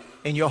also,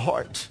 in your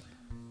heart.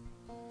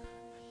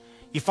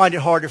 You find it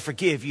hard to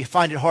forgive. You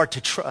find it hard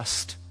to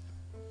trust.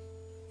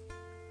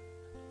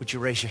 Would you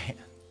raise your hand?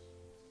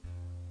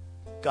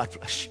 God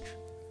bless you.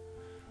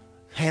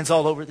 Hands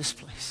all over this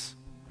place.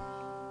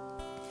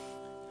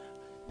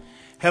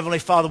 Heavenly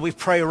Father, we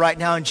pray right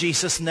now in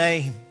Jesus'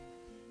 name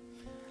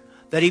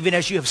that even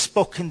as you have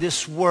spoken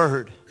this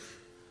word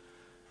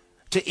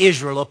to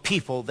Israel, a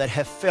people that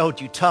have failed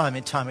you time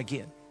and time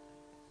again.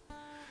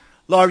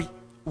 Lord,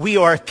 we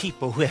are a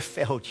people who have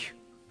failed you.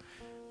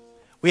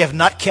 We have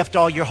not kept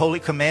all your holy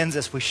commands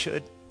as we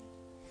should.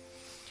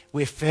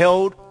 We have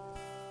failed.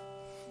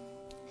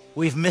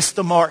 We've missed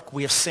the mark.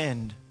 We have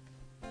sinned.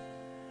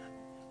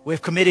 We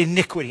have committed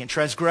iniquity and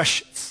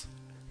transgressions.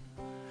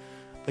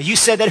 But you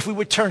said that if we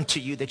would turn to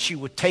you, that you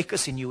would take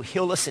us and you would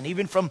heal us. And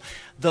even from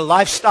the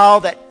lifestyle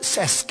that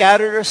has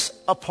scattered us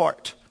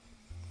apart,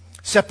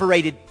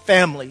 separated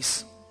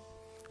families,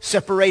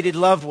 separated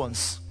loved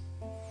ones.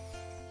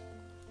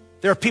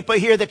 There are people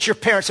here that your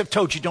parents have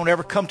told you, don't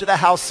ever come to the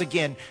house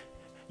again.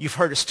 You've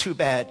hurt us too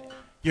bad.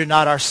 You're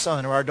not our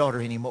son or our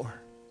daughter anymore.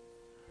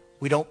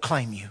 We don't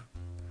claim you.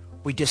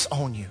 We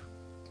disown you.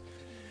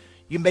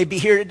 You may be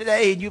here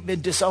today and you've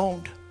been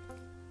disowned.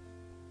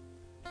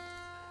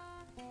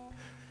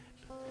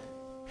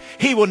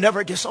 He will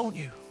never disown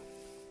you.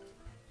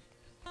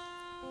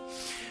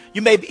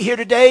 You may be here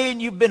today and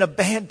you've been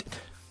abandoned.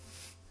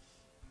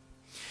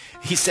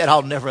 He said,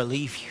 I'll never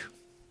leave you.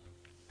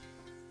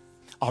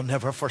 I'll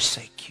never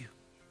forsake you.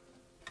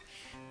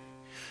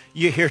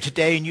 You're here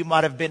today and you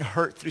might have been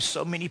hurt through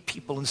so many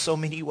people in so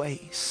many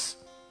ways.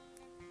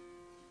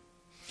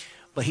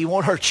 But he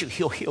won't hurt you.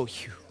 He'll heal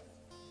you.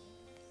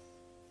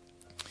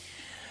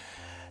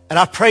 And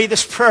I pray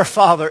this prayer,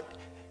 Father,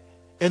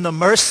 in the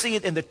mercy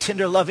and the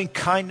tender loving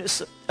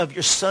kindness of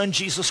your Son,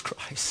 Jesus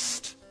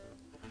Christ.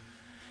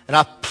 And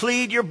I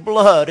plead your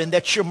blood and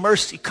that your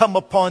mercy come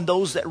upon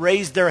those that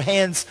raise their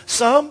hands,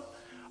 some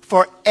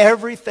for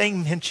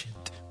everything mentioned.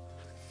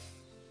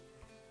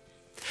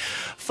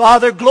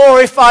 Father,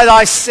 glorify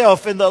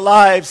thyself in the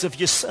lives of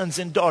your sons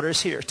and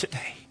daughters here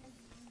today.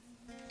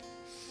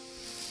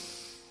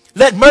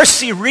 Let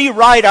mercy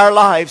rewrite our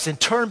lives and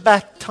turn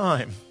back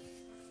time.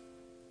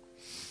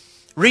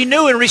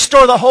 Renew and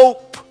restore the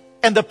hope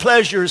and the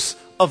pleasures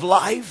of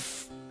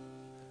life.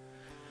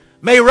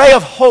 May a ray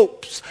of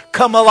hopes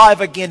come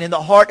alive again in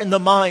the heart and the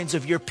minds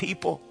of your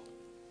people.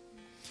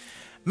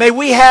 May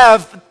we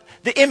have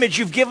the image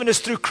you've given us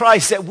through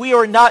Christ, that we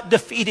are not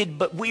defeated,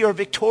 but we are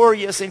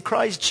victorious in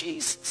Christ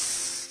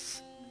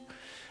Jesus.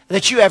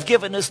 That you have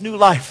given us new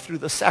life through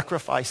the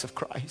sacrifice of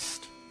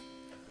Christ.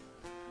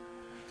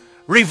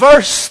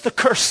 Reverse the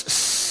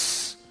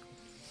curses.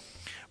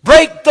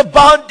 Break the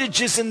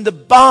bondages and the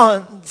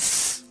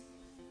bonds.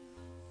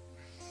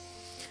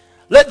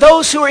 Let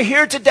those who are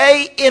here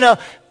today in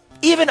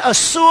even a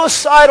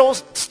suicidal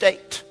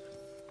state,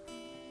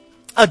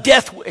 a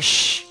death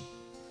wish,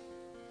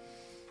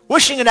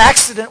 wishing an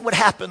accident would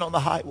happen on the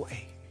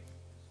highway.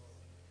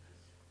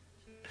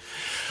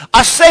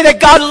 I say that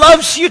God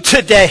loves you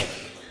today.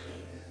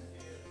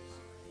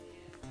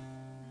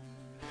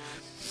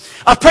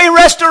 I pray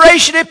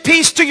restoration and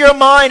peace to your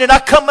mind, and I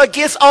come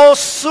against all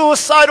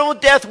suicidal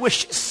death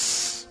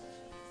wishes.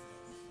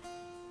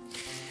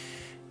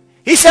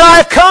 He said, I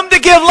have come to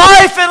give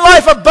life and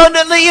life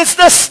abundantly. It's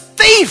the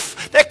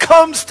thief that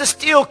comes to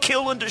steal,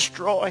 kill, and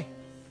destroy.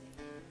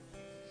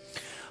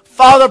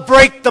 Father,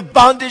 break the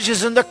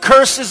bondages and the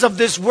curses of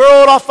this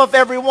world off of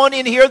everyone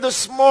in here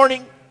this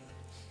morning.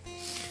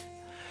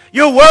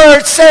 Your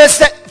word says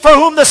that for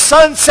whom the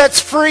Son sets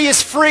free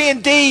is free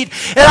indeed.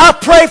 And I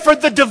pray for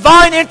the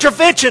divine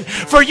intervention.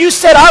 For you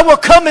said, I will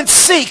come and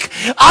seek.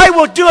 I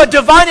will do a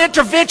divine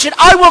intervention.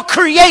 I will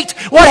create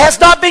what has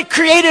not been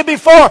created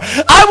before.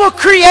 I will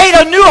create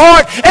a new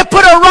heart and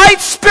put a right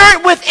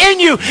spirit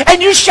within you.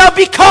 And you shall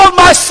be called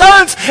my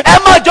sons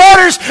and my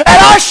daughters. And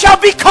I shall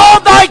be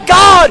called thy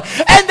God.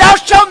 And thou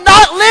shalt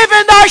not live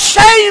in thy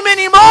shame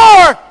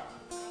anymore.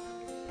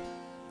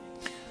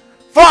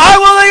 For I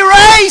will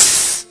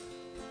erase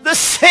the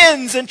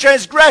sins and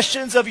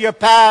transgressions of your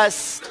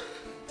past.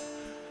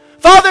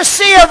 Father,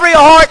 see every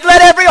heart.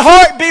 Let every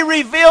heart be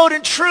revealed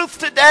in truth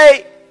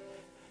today.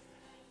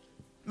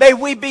 May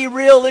we be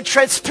real and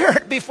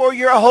transparent before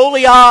your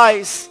holy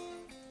eyes.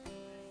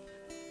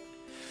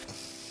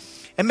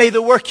 And may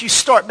the work you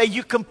start, may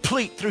you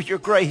complete through your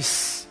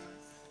grace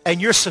and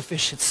your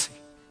sufficiency.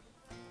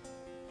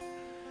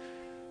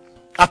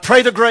 I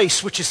pray the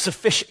grace which is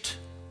sufficient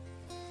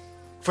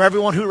for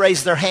everyone who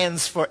raised their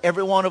hands for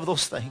every one of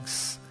those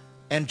things.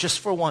 And just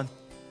for one.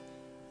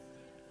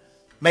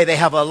 May they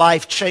have a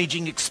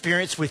life-changing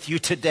experience with you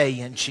today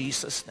in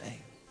Jesus' name.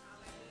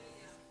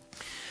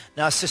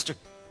 Now, Sister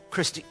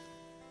Christy,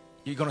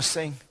 you're going to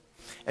sing.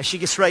 As she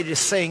gets ready to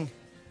sing,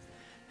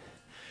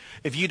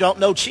 if you don't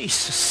know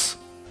Jesus,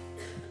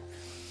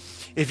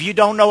 if you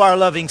don't know our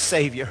loving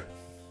Savior,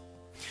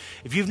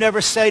 if you've never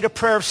said a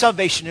prayer of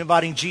salvation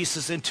inviting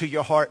Jesus into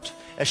your heart,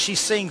 as she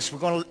sings, we're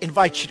going to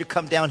invite you to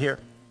come down here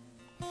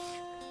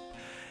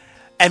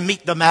and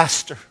meet the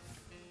Master,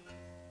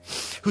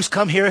 who's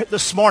come here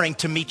this morning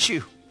to meet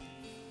you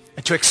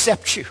and to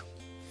accept you,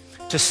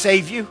 to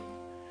save you,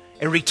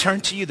 and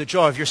return to you the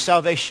joy of your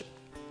salvation.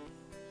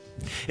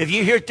 If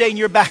you're here today and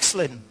you're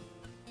backslidden,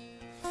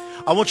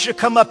 I want you to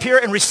come up here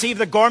and receive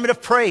the garment of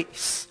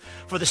praise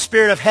for the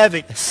spirit of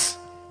heaviness.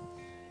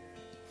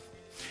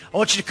 I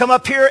want you to come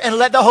up here and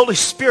let the Holy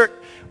Spirit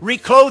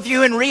reclothe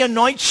you and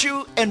re-anoint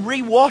you and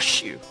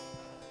re-wash you.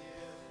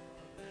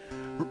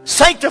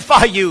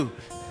 Sanctify you.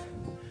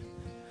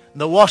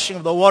 The washing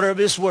of the water of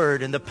his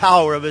word and the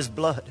power of his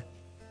blood.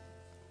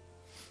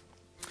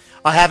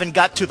 I haven't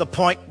got to the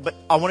point, but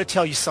I want to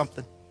tell you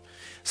something.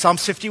 Psalm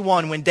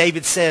 51, when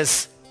David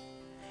says,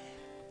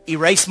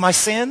 erase my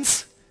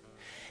sins,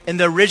 in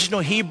the original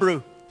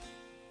Hebrew,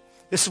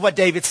 this is what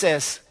David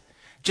says.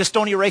 Just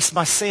don't erase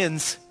my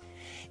sins.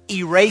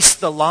 Erase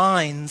the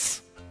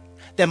lines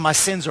that my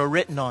sins are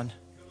written on.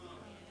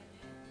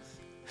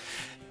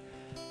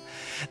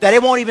 That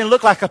it won't even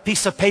look like a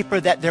piece of paper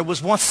that there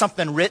was once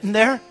something written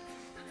there.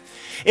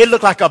 It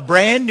looked like a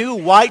brand new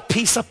white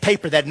piece of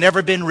paper that had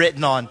never been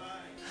written on.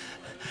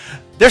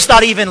 There's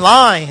not even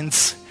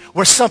lines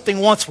where something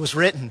once was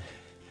written.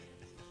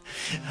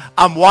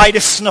 I'm white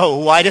as snow,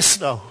 white as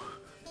snow.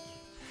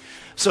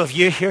 So if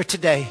you're here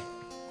today,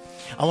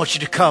 I want you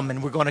to come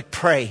and we're going to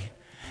pray.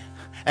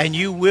 And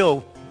you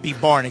will be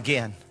born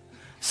again.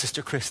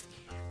 Sister Christy.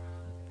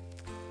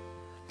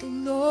 The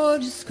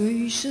Lord is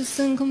gracious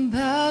and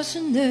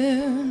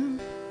compassionate,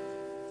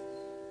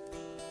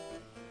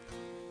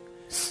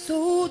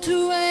 slow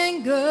to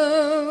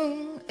anger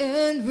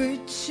and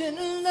rich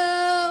in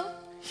love.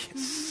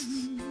 Yes.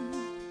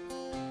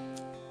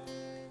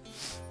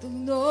 The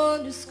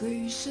Lord is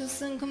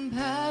gracious and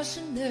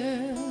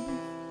compassionate,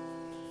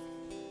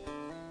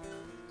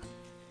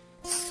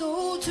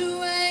 slow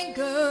to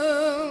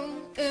anger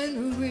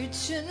and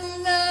rich in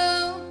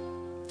love.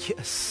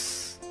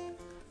 Yes.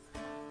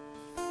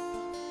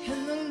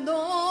 And the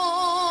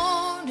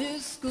Lord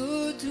is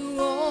good to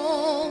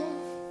all,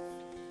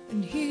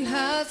 and he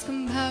has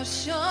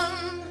compassion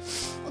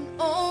on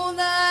all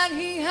that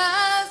he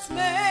has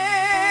made.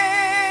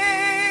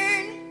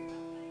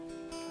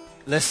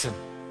 Listen.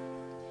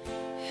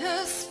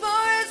 As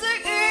far as the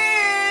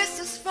east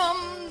is from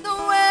the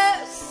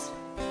west,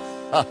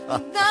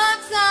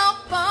 that's how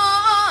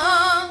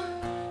far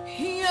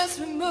he has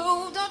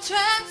removed our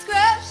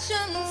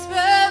transgressions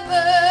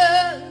forever.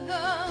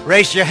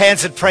 Raise your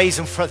hands and praise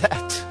him for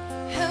that.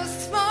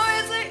 As far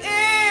as the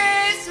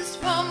east is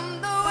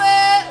from the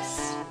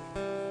west,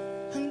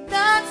 and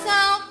that's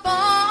how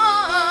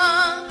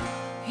far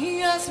he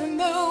has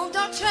removed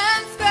our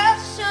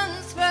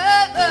transgressions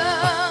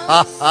forever.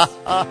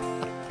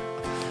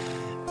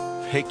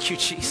 Thank you,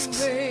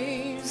 Jesus.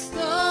 Praise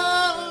the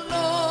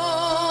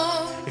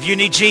Lord. If you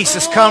need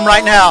Jesus, come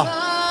right now.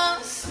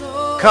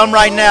 Come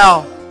right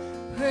now.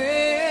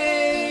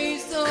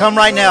 Come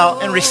right now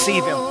and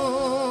receive him.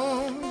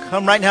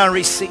 Come right now and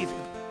receive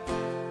him.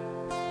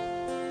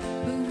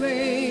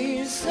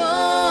 Praise the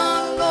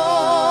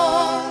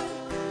Lord,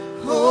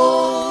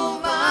 oh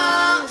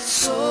my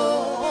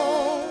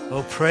soul.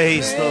 Oh,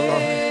 praise the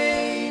Lord.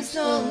 Praise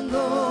the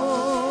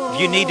Lord.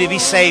 If you need to be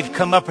saved,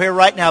 come up here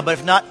right now. But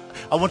if not,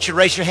 I want you to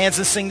raise your hands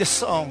and sing this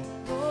song.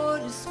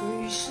 Lord is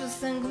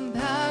gracious and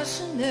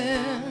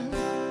compassionate,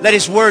 Let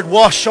his word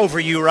wash over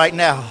you right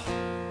now.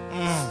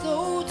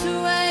 Slow to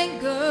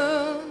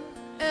anger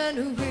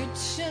and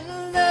rich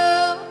in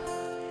love.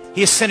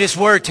 He has sent his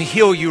word to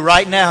heal you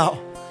right now.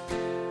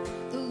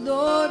 The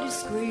Lord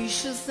is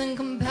gracious and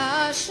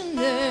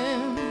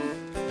compassionate.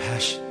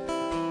 Passion.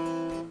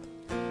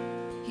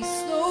 He's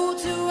slow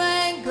to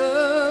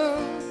anger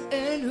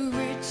and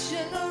rich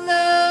in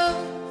love.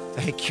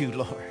 Thank you,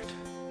 Lord.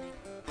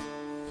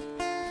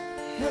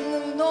 And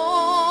the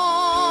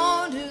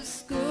Lord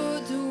is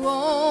good to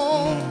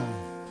all.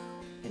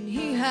 And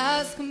he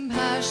has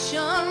compassion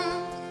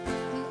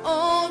on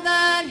all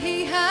that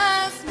he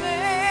has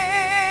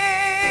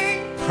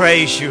made.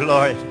 Praise you,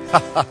 Lord.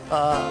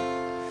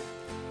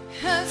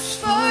 As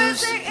far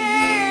as the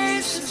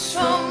east is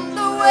from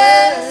the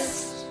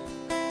west,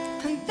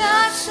 and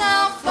that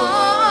shall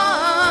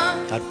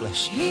find. God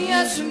bless you. He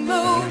has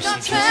removed our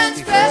Receive Jesus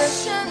before.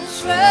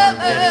 transgressions Dedicate your from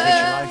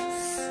life.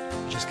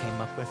 us. You just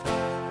came up with it.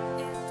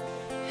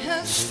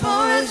 As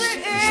far as the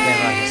stand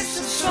right here. east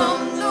is from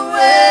the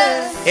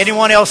west,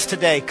 Anyone else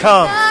today?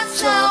 Come. that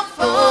shall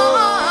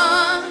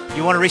find.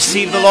 You want to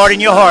receive the Lord in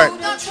your heart.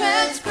 Our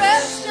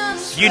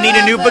transgressions You need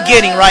a new from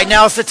beginning. us. Right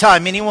now is the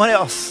time. Anyone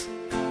else?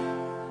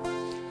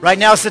 Right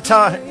now is the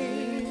time.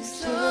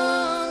 Praise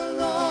the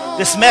Lord,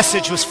 This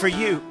message was for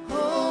you.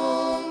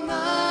 oh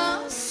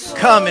my soul.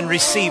 Come and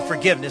receive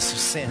forgiveness of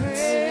sins.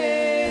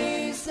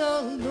 Praise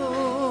the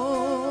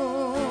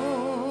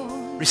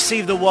Lord.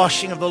 Receive the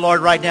washing of the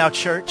Lord right now,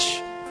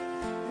 church.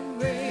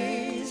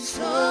 Praise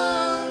the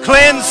Lord,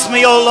 Cleanse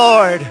me, O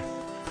Lord.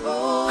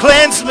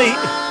 Cleanse me.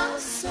 my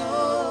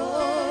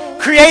soul.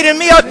 Create in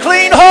me a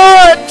clean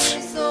heart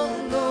Praise the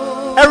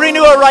Lord. and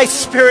renew a right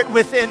spirit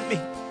within me.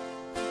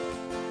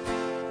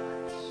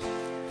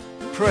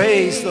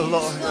 Praise the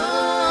Lord.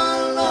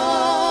 The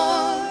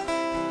Lord,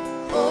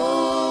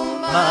 oh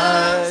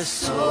My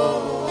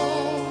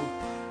soul,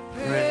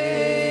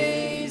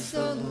 praise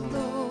the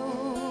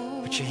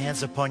Lord. Put your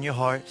hands upon your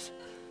heart.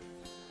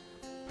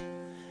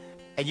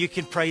 And you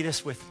can pray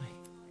this with me.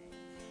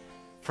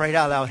 Pray it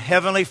out loud.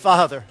 Heavenly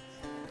Father,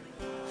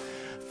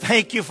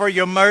 thank you for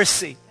your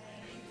mercy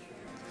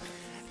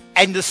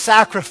and the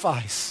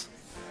sacrifice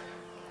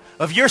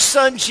of your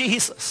Son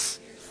Jesus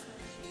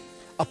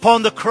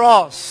upon the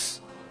cross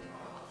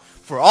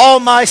for all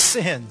my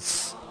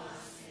sins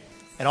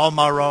and all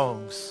my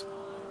wrongs.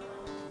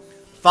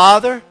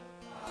 Father,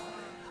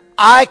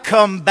 I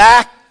come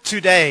back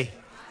today.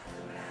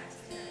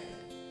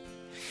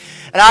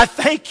 And I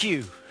thank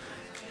you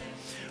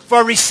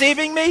for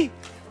receiving me,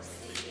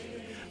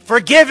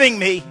 forgiving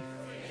me,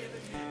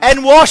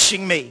 and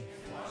washing me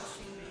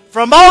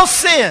from all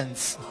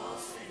sins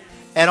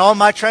and all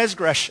my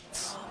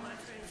transgressions.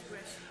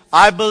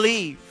 I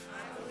believe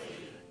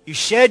you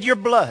shed your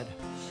blood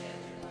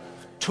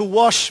to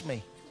wash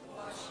me,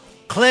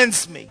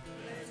 cleanse me,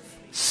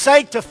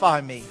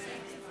 sanctify me,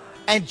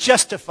 and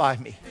justify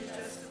me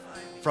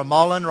from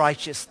all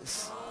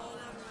unrighteousness.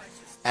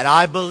 And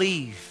I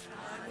believe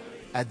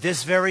at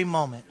this very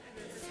moment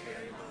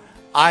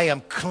I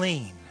am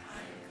clean,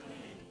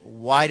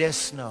 white as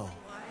snow.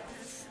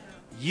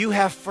 You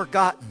have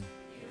forgotten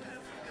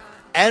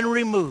and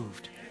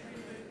removed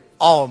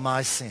all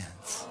my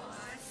sins.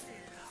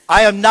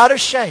 I am not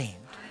ashamed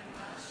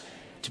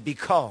to be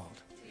called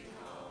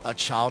a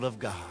child of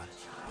God.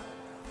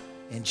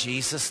 In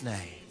Jesus' name,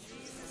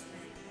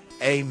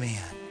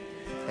 amen.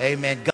 Amen.